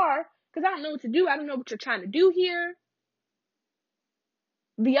out my car because I don't know what to do. I don't know what you're trying to do here.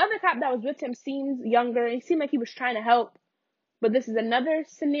 The other cop that was with him seems younger. He seemed like he was trying to help. But this is another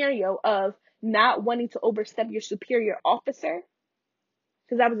scenario of not wanting to overstep your superior officer.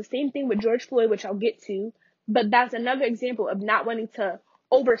 Because that was the same thing with George Floyd, which I'll get to. But that's another example of not wanting to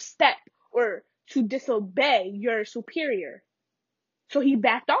overstep or to disobey your superior. So he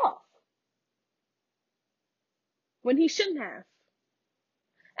backed off when he shouldn't have.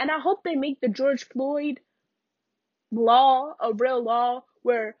 And I hope they make the George Floyd law a real law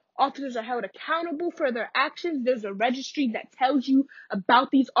where officers are held accountable for their actions. There's a registry that tells you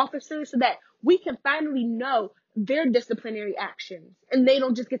about these officers so that we can finally know their disciplinary actions and they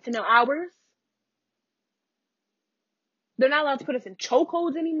don't just get to know ours. They're not allowed to put us in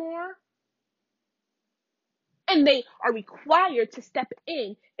chokeholds anymore. And they are required to step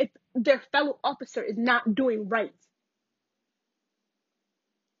in if their fellow officer is not doing right.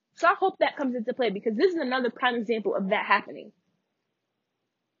 So I hope that comes into play because this is another prime example of that happening.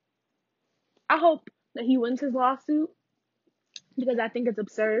 I hope that he wins his lawsuit because I think it's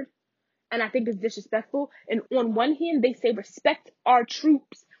absurd and I think it's disrespectful. And on one hand, they say respect our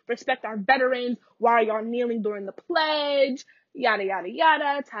troops, respect our veterans. Why are y'all kneeling during the pledge? Yada, yada,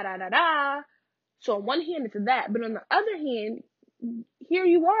 yada, ta-da-da-da. So on one hand, it's that. But on the other hand, here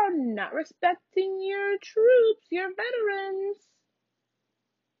you are not respecting your troops, your veterans.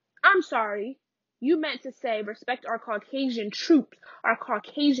 I'm sorry. You meant to say respect our Caucasian troops, our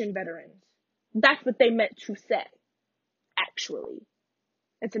Caucasian veterans. That's what they meant to say, actually.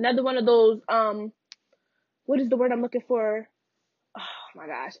 It's another one of those, what is the word I'm looking for? Oh my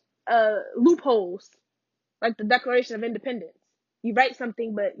gosh. Loopholes. Like the Declaration of Independence. You write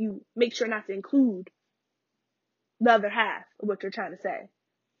something, but you make sure not to include the other half of what you're trying to say.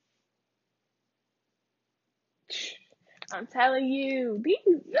 I'm telling you,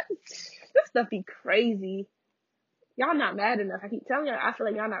 this stuff be crazy. Y'all not mad enough. I keep telling y'all, I feel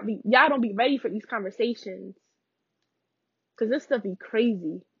like y'all don't be ready for these conversations. Cause this stuff be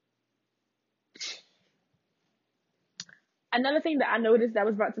crazy. Another thing that I noticed that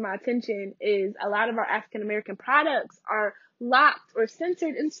was brought to my attention is a lot of our African American products are locked or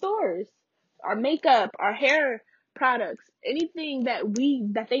censored in stores. Our makeup, our hair products, anything that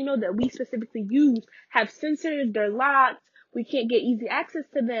they know that we specifically use have censored, they're locked, we can't get easy access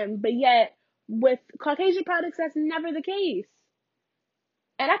to them. But yet with Caucasian products, that's never the case.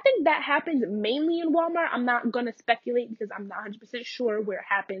 And I think that happens mainly in Walmart. I'm not going to speculate because I'm not 100% sure where it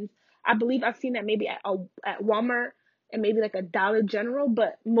happens. I believe I've seen that maybe at Walmart and maybe like a Dollar General,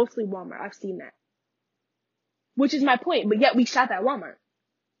 but mostly Walmart. I've seen that. Which is my point, but yet we shop at Walmart.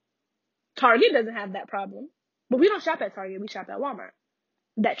 Target doesn't have that problem. But we don't shop at Target, we shop at Walmart.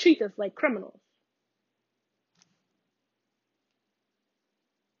 That treats us like criminals.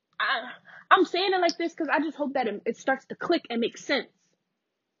 I'm saying it like this because I just hope that it starts to click and make sense.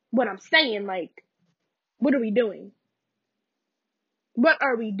 What I'm saying, like, what are we doing? What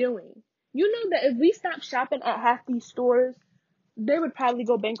are we doing? You know that if we stopped shopping at half these stores, they would probably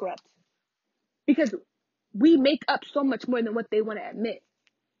go bankrupt. Because we make up so much more than what they want to admit.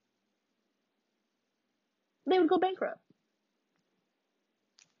 They would go bankrupt.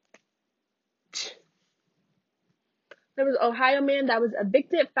 There was an Ohio man that was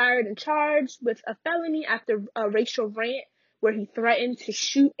evicted, fired, and charged with a felony after a racial rant where he threatened to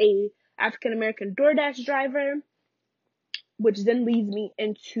shoot a African American DoorDash driver, which then leads me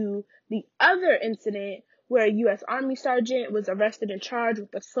into the other incident where a U.S. Army sergeant was arrested and charged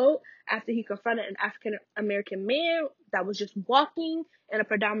with assault after he confronted an African American man that was just walking in a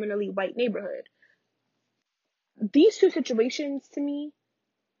predominantly white neighborhood. These two situations, to me,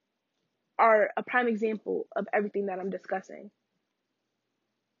 are a prime example of everything that I'm discussing.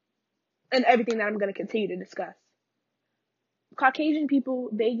 And everything that I'm going to continue to discuss. Caucasian people,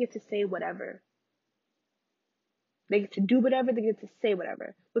 they get to say whatever. They get to do whatever, they get to say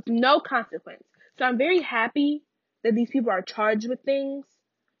whatever. With no consequence. So I'm very happy that these people are charged with things,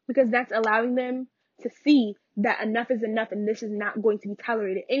 because that's allowing them to see that enough is enough and this is not going to be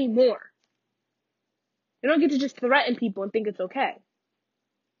tolerated anymore. You don't get to just threaten people and think it's okay.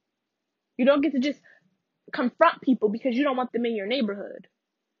 You don't get to just confront people because you don't want them in your neighborhood.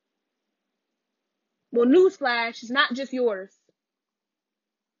 Well, newsflash, it's not just yours.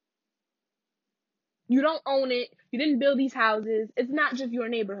 You don't own it. You didn't build these houses. It's not just your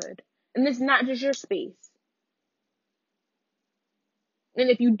neighborhood. And this is not just your space. And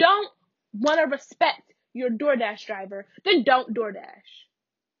if you don't want to respect your DoorDash driver, then don't DoorDash.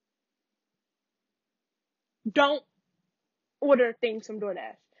 Don't order things from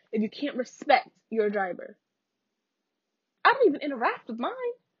DoorDash if you can't respect your driver. I don't even interact with mine.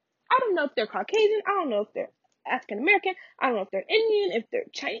 I don't know if they're Caucasian. I don't know if they're African American. I don't know if they're Indian, if they're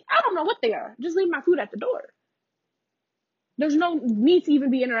Chinese. I don't know what they are. Just leave my food at the door. There's no need to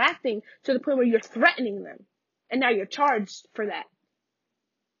even be interacting to the point where you're threatening them. And now you're charged for that.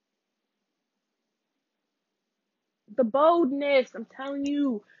 The boldness, I'm telling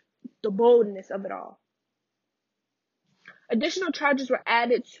you, the boldness of it all. Additional charges were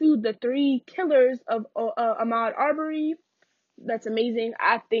added to the 3 killers of Ahmaud Arbery. That's amazing.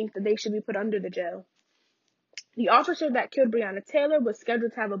 I think that they should be put under the jail. The officer that killed Breonna Taylor was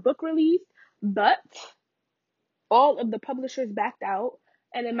scheduled to have a book released, but all of the publishers backed out.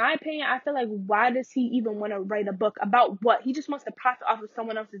 And in my opinion, I feel like, why does he even want to write a book about what? He just wants to profit off of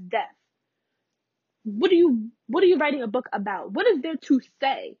someone else's death. What are you writing a book about? What is there to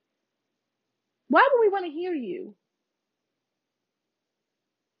say? Why would we want to hear you?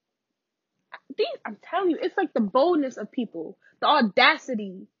 I'm telling you, it's like the boldness of people, the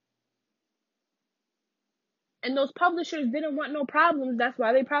audacity. And those publishers didn't want no problems. That's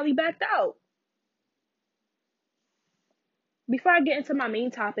why they probably backed out. Before I get into my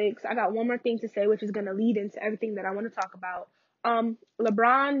main topics, I got one more thing to say, which is going to lead into everything that I want to talk about.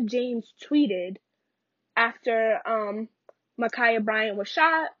 LeBron James tweeted after Ma'Khia Bryant was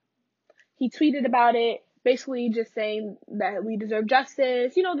shot. He tweeted about it, basically just saying that we deserve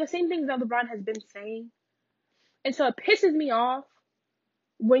justice. You know, the same things that LeBron has been saying. And so it pisses me off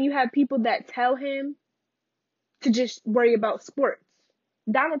when you have people that tell him to just worry about sports.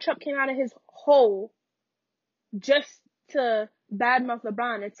 Donald Trump came out of his hole just to badmouth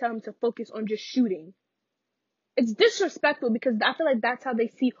LeBron and tell him to focus on just shooting. It's disrespectful because I feel like that's how they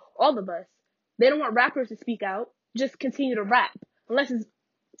see all of us. They don't want rappers to speak out. Just continue to rap, unless it's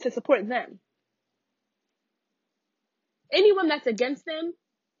to support them. Anyone that's against them,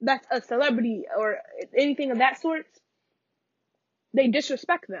 that's a celebrity or anything of that sort, they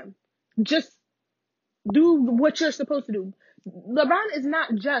disrespect them. Just do what you're supposed to do. LeBron is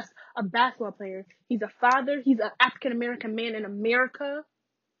not just a basketball player. He's a father. He's an African American man in America.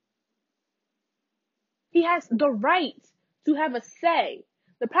 He has the right to have a say.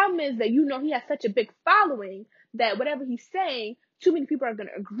 The problem is that he has such a big following that whatever he's saying, too many people are going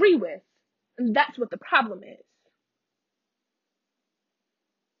to agree with. And that's what the problem is.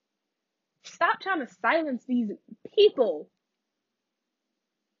 Stop trying to silence these people.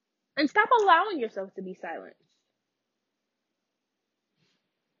 And stop allowing yourself to be silenced.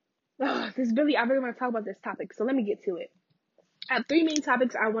 I really want to talk about this topic, so let me get to it. I have 3 main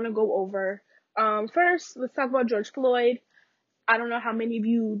topics I want to go over. First, let's talk about George Floyd. I don't know how many of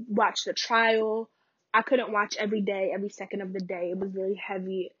you watched the trial. I couldn't watch every day, every second of the day. It was very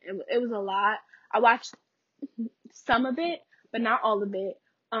heavy. It was a lot. I watched some of it, but not all of it.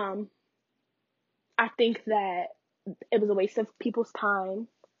 I think that it was a waste of people's time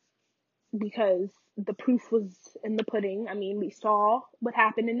because the proof was in the pudding. I mean, we saw what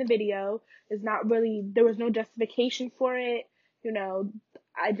happened in the video. There was no justification for it.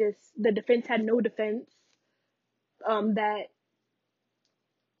 The defense had no defense. That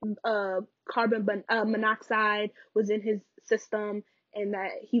carbon monoxide was in his system and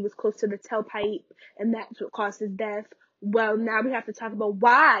that he was close to the tailpipe and that's what caused his death. Well, now we have to talk about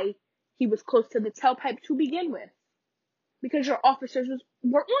why he was close to the tailpipe to begin with. Because your officers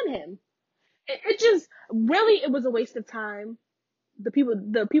were on him. It was a waste of time. The people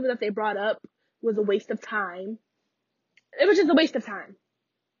that they brought up was a waste of time. It was just a waste of time.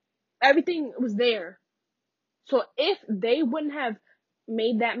 Everything was there. So if they wouldn't have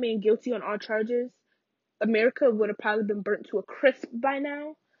made that man guilty on all charges, America would have probably been burnt to a crisp by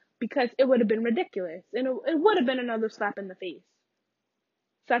now because it would have been ridiculous. And it would have been another slap in the face.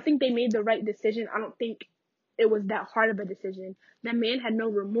 So I think they made the right decision. I don't think it was that hard of a decision. That man had no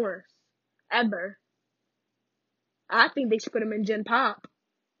remorse. Ever. I think they should put him in Gen Pop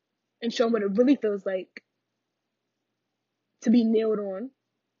and show him what it really feels like to be nailed on.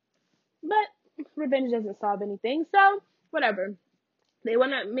 But revenge doesn't solve anything. So, whatever. They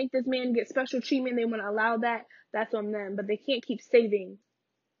want to make this man get special treatment. They want to allow that. That's on them. But they can't keep saving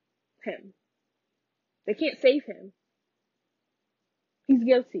him. They can't save him. He's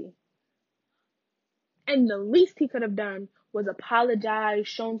guilty. And the least he could have done was apologize,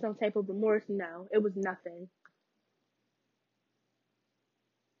 shown some type of remorse. No, it was nothing.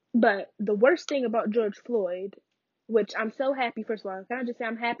 But the worst thing about George Floyd, which I'm so happy, first of all, can I just say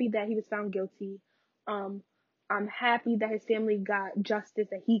I'm happy that he was found guilty. Um, I'm happy that his family got justice,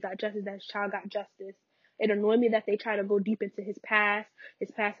 that he got justice, that his child got justice. It annoyed me that they try to go deep into his past.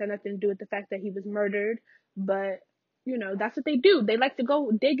 His past had nothing to do with the fact that he was murdered. But, that's what they do. They like to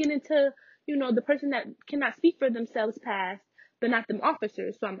go digging into, the person that cannot speak for themselves past, but not them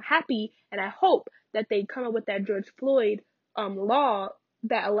officers. So I'm happy and I hope that they come up with that George Floyd law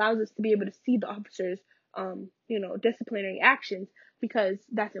that allows us to be able to see the officers, disciplinary actions, because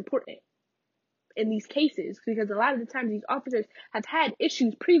that's important in these cases, because a lot of the times these officers have had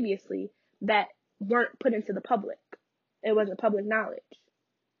issues previously that weren't put into the public. It wasn't public knowledge.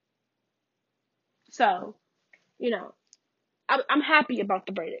 So, I'm happy about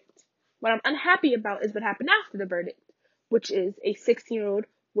the verdict. What I'm unhappy about is what happened after the verdict, which is a 16-year-old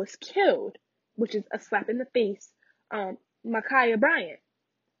was killed, which is a slap in the face. Ma'Khia Bryant.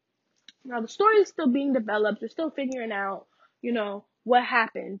 Now, the story is still being developed. We're still figuring out, what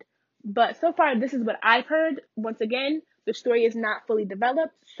happened. But so far, this is what I've heard. Once again, the story is not fully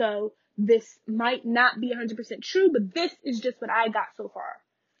developed, so this might not be 100% true, but this is just what I got so far.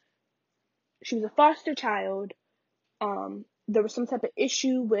 She was a foster child. There was some type of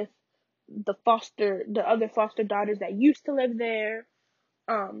issue with the other foster daughters that used to live there,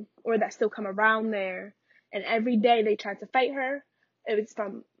 or that still come around there. And every day they tried to fight her. It was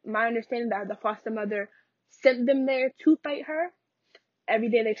from my understanding that the foster mother sent them there to fight her. Every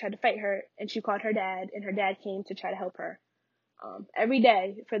day they tried to fight her, and she called her dad, and her dad came to try to help her. Every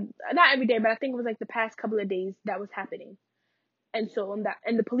day, not every day, but I think it was like the past couple of days that was happening. And so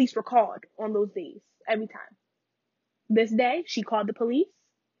and the police were called on those days, every time. This day, she called the police,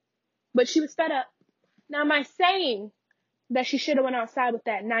 but she was fed up. Now, am I saying that she should have went outside with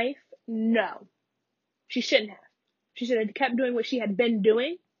that knife? No. She shouldn't have. She should have kept doing what she had been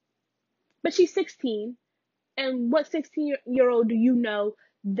doing. But she's 16. And what 16-year-old do you know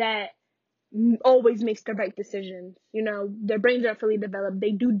that always makes the right decisions? Their brains aren't fully developed.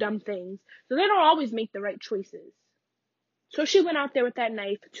 They do dumb things. So they don't always make the right choices. So she went out there with that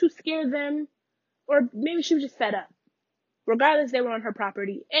knife to scare them. Or maybe she was just fed up. Regardless, they were on her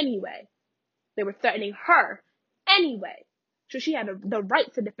property anyway. They were threatening her anyway. So she had the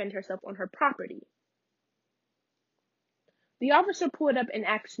right to defend herself on her property. The officer pulled up and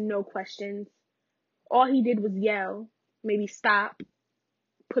asked no questions. All he did was yell, maybe stop,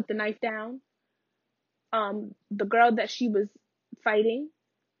 put the knife down. The girl that she was fighting,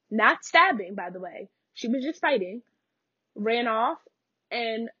 not stabbing, by the way, she was just fighting, ran off,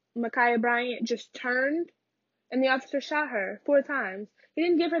 and Ma'Khia Bryant just turned, and the officer shot her 4 times. He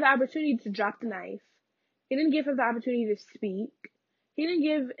didn't give her the opportunity to drop the knife. He didn't give her the opportunity to speak. He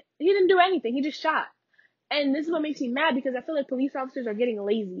didn't do anything. He just shot. And this is what makes me mad, because I feel like police officers are getting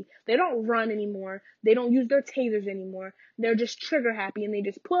lazy. They don't run anymore. They don't use their tasers anymore. They're just trigger happy, and they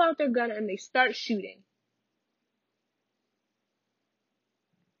just pull out their gun and they start shooting.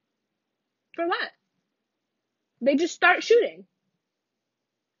 For what? They just start shooting.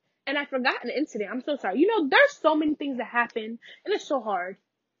 And I forgot an incident. I'm so sorry. There's so many things that happen, and it's so hard.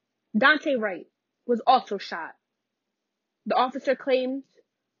 Daunte Wright was also shot. The officer claimed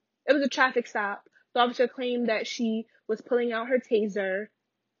it was a traffic stop. The officer claimed that she was pulling out her taser,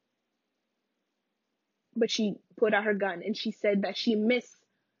 but she pulled out her gun, and she said that she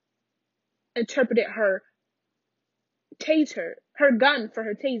misinterpreted her gun for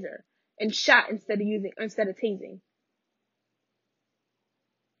her taser, and shot instead of tasing.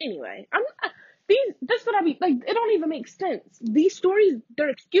 Anyway, that's what I mean. Like, it don't even make sense. These stories, their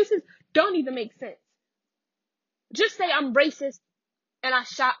excuses don't even make sense. Just say I'm racist and I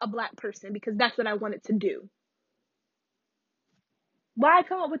shot a black person because that's what I wanted to do. Why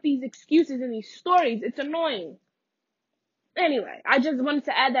come up with these excuses in these stories? It's annoying. Anyway, I just wanted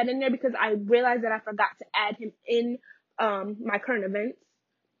to add that in there because I realized that I forgot to add him in my current events.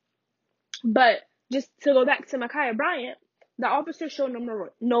 But just to go back to Ma'Khia Bryant, the officer showed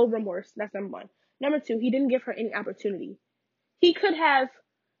no remorse. That's number 1. Number 2, he didn't give her any opportunity. He could have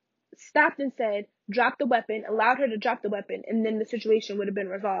stopped and said, drop the weapon, allowed her to drop the weapon, and then the situation would have been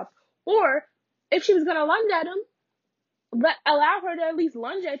resolved. Or, if she was going to lunge at him, allow her to at least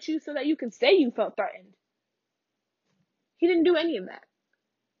lunge at you so that you can say you felt threatened. He didn't do any of that.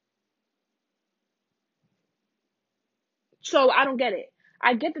 So I don't get it.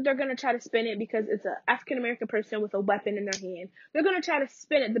 I get that they're going to try to spin it because it's an African American person with a weapon in their hand. They're going to try to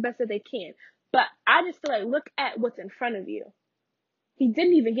spin it the best that they can. But I just feel like, look at what's in front of you. He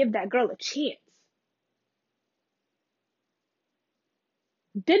didn't even give that girl a chance.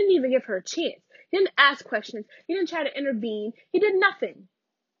 Didn't even give her a chance. He didn't ask questions. He didn't try to intervene. He did nothing.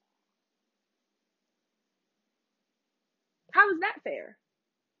 How is that fair?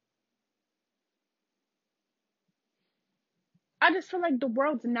 I just feel like the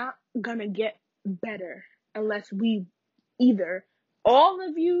world's not gonna get better unless we either, all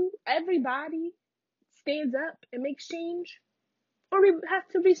of you, everybody, stands up and makes change, or we have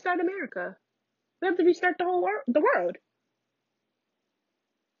to restart America. We have to restart the world.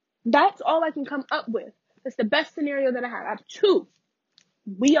 That's all I can come up with. That's the best scenario that I have. I have two.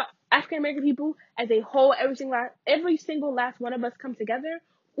 We are African American people as a whole, every single last one of us come together,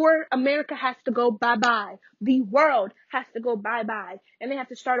 or America has to go bye-bye. The world has to go bye-bye, and they have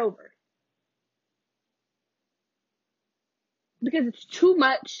to start over. Because it's too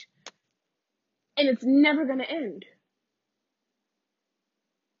much, and it's never going to end.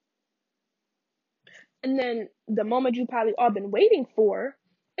 And then the moment you probably all been waiting for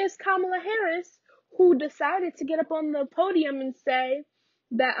is Kamala Harris, who decided to get up on the podium and say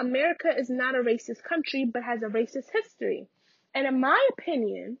that America is not a racist country, but has a racist history. And in my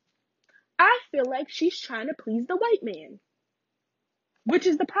opinion, I feel like she's trying to please the white man, which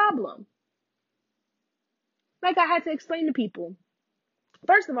is the problem. Like I had to explain to people.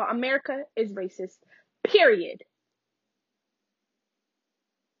 First of all, America is racist, period.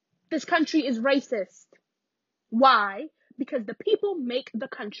 This country is racist. Why? Because the people make the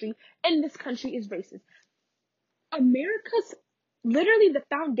country, and this country is racist. Literally the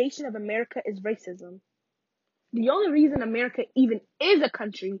foundation of America is racism. The only reason America even is a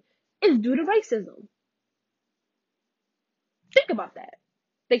country is due to racism. Think about that.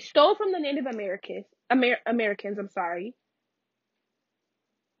 They stole from the Native Americans,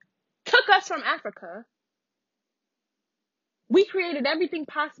 took us from Africa. We created everything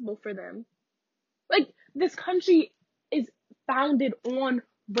possible for them. Like, this country is founded on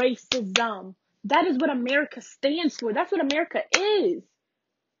racism. That is what America stands for. That's what America is.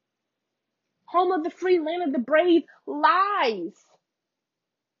 Home of the free, land of the brave, lies.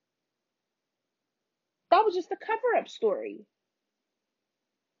 That was just a cover-up story.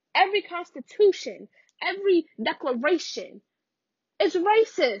 Every constitution, every declaration is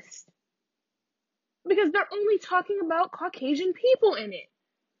racist. Because they're only talking about Caucasian people in it,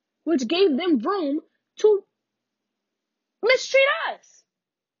 which gave them room to mistreat us.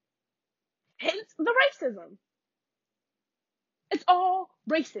 Hence the racism. It's all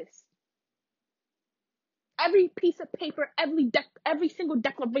racist. Every piece of paper, every single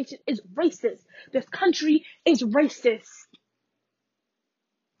declaration is racist. This country is racist.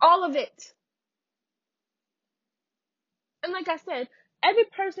 All of it. And like I said, every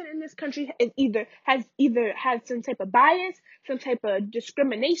person in this country has either had some type of bias, some type of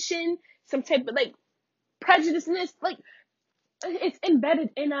discrimination, some type of prejudiceness. It's embedded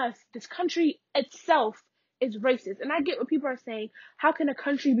in us. This country itself is racist. And I get what people are saying. How can a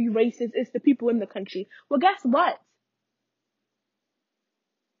country be racist? It's the people in the country. Well, guess what?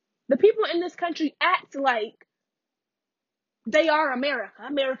 The people in this country act like they are America.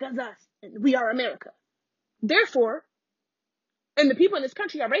 America's us. And we are America. Therefore, and the people in this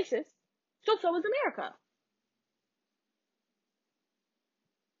country are racist, so is America.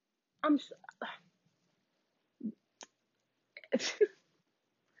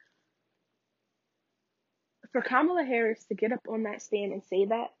 For Kamala Harris to get up on that stand and say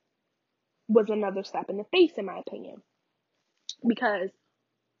that was another slap in the face, in my opinion. Because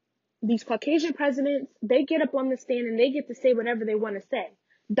these Caucasian presidents, they get up on the stand and they get to say whatever they want to say.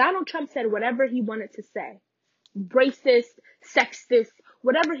 Donald Trump said whatever he wanted to say. Racist, sexist,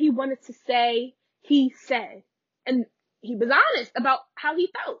 whatever he wanted to say, he said. And he was honest about how he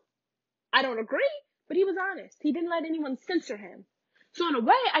felt. I don't agree, but he was honest. He didn't let anyone censor him. So in a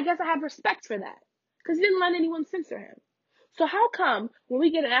way, I guess I have respect for that. Because he didn't let anyone censor him. So how come when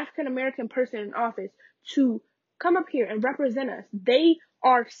we get an African American person in office to come up here and represent us, they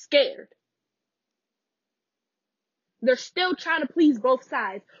are scared? They're still trying to please both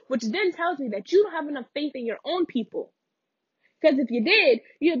sides, which then tells me that you don't have enough faith in your own people. Because if you did,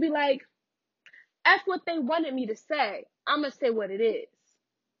 you'd be like, F what they wanted me to say. I'm going to say what it is.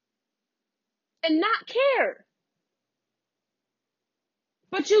 And not care.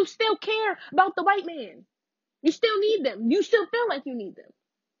 But you still care about the white man. You still need them. You still feel like you need them.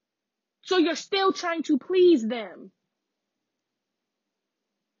 So you're still trying to please them.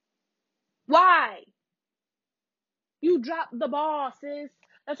 Why? You dropped the ball, sis.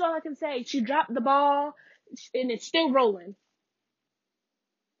 That's all I can say. She dropped the ball, and it's still rolling.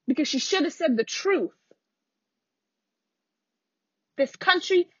 Because she should have said the truth. This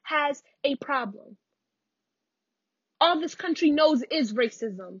country has a problem. All this country knows is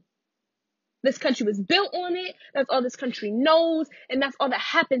racism. This country was built on it. That's all this country knows. And that's all that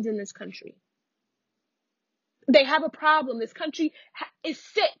happens in this country. They have a problem. This country is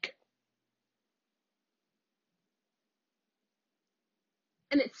sick.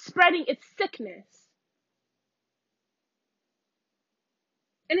 And it's spreading its sickness.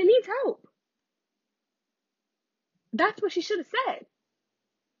 And it needs help. That's what she should have said.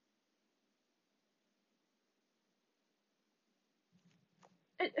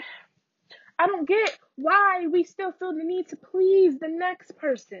 I don't get why we still feel the need to please the next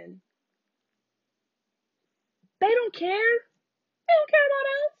person. They don't care. They don't care about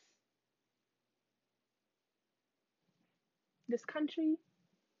us. This country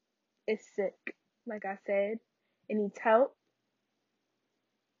is sick, like I said. It needs help.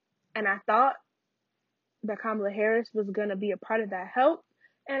 And I thought that Kamala Harris was going to be a part of that help.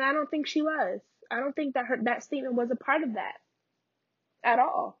 And I don't think she was. I don't think that that statement was a part of that at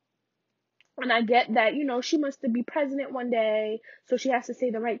all. And I get that, she wants to be president one day, so she has to say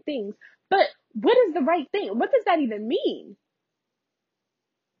the right things. But what is the right thing? What does that even mean?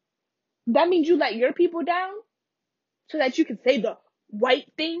 That means you let your people down so that you can say the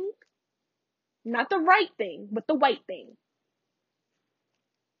white thing? Not the right thing, but the white thing.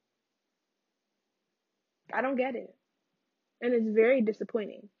 I don't get it. And it's very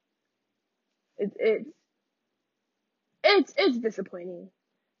disappointing. It's disappointing.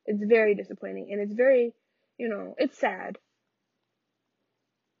 It's very disappointing. And it's very, it's sad.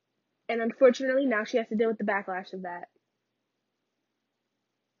 And unfortunately, now she has to deal with the backlash of that.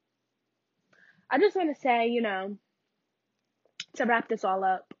 I just want to say, to wrap this all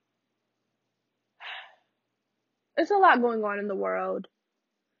up, there's a lot going on in the world.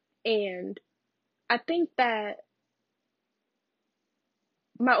 And I think that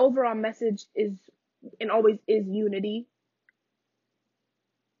my overall message is, and always is, unity.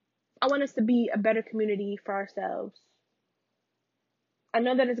 I want us to be a better community for ourselves. I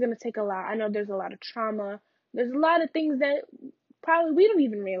know that it's going to take a lot. I know there's a lot of trauma. There's a lot of things that probably we don't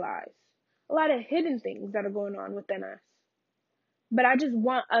even realize. A lot of hidden things that are going on within us. But I just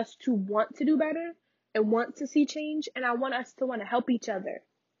want us to want to do better and want to see change. And I want us to want to help each other.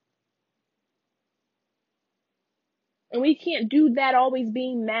 And we can't do that always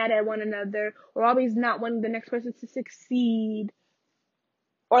being mad at one another or always not wanting the next person to succeed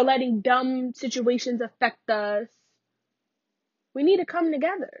or letting dumb situations affect us. We need to come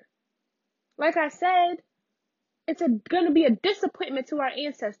together. Like I said, it's going to be a disappointment to our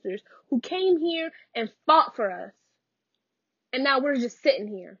ancestors who came here and fought for us. And now we're just sitting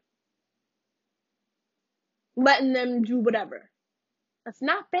here, letting them do whatever. That's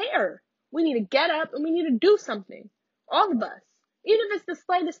not fair. We need to get up and we need to do something. All of us. Even if it's the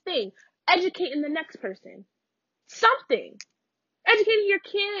slightest thing. Educating the next person. Something. Educating your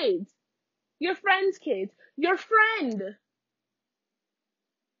kids. Your friend's kids. Your friend.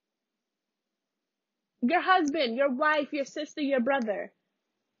 Your husband. Your wife. Your sister. Your brother.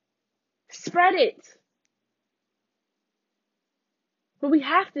 Spread it. But we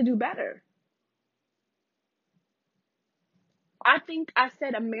have to do better. I think I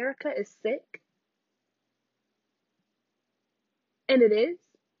said America is sick. And it is.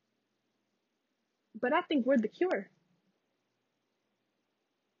 But I think we're the cure.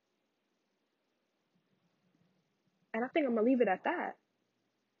 And I think I'm going to leave it at that.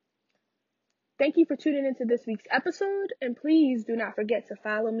 Thank you for tuning into this week's episode. And please do not forget to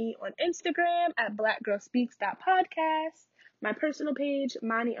follow me on Instagram at blackgirlspeaks.podcast, my personal page,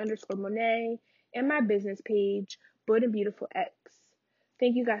 Mani_Monet, and my business page, Bold and Beautiful X.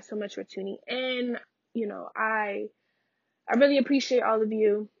 Thank you guys so much for tuning in. I really appreciate all of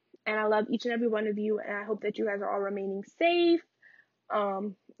you, and I love each and every one of you, and I hope that you guys are all remaining safe,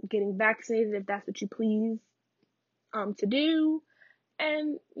 getting vaccinated if that's what you please to do,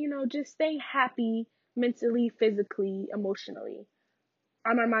 and, just stay happy mentally, physically, emotionally.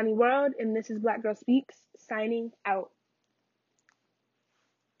 I'm Armani World, and this is Black Girl Speaks, signing out.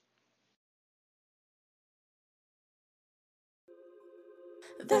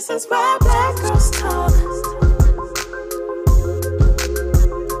 This is where black girls talk.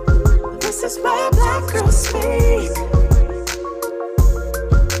 This is where black girls speak.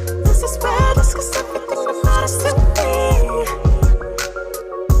 This is where I discuss everything that matters to me.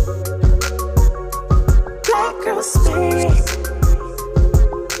 Black girls speak.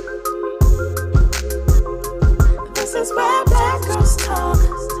 This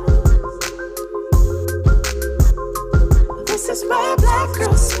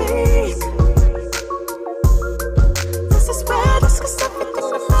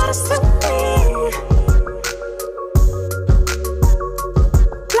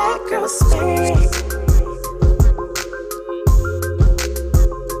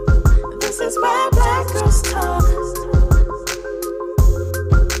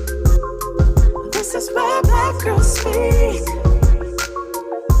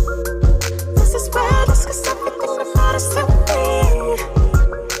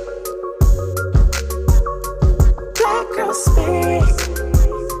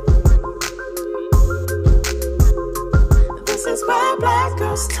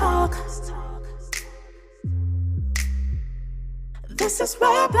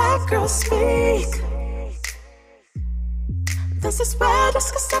where black girls speak. This is where I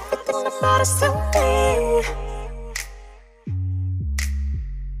discuss everything that matters to me.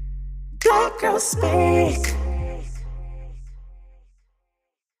 Black girls speak.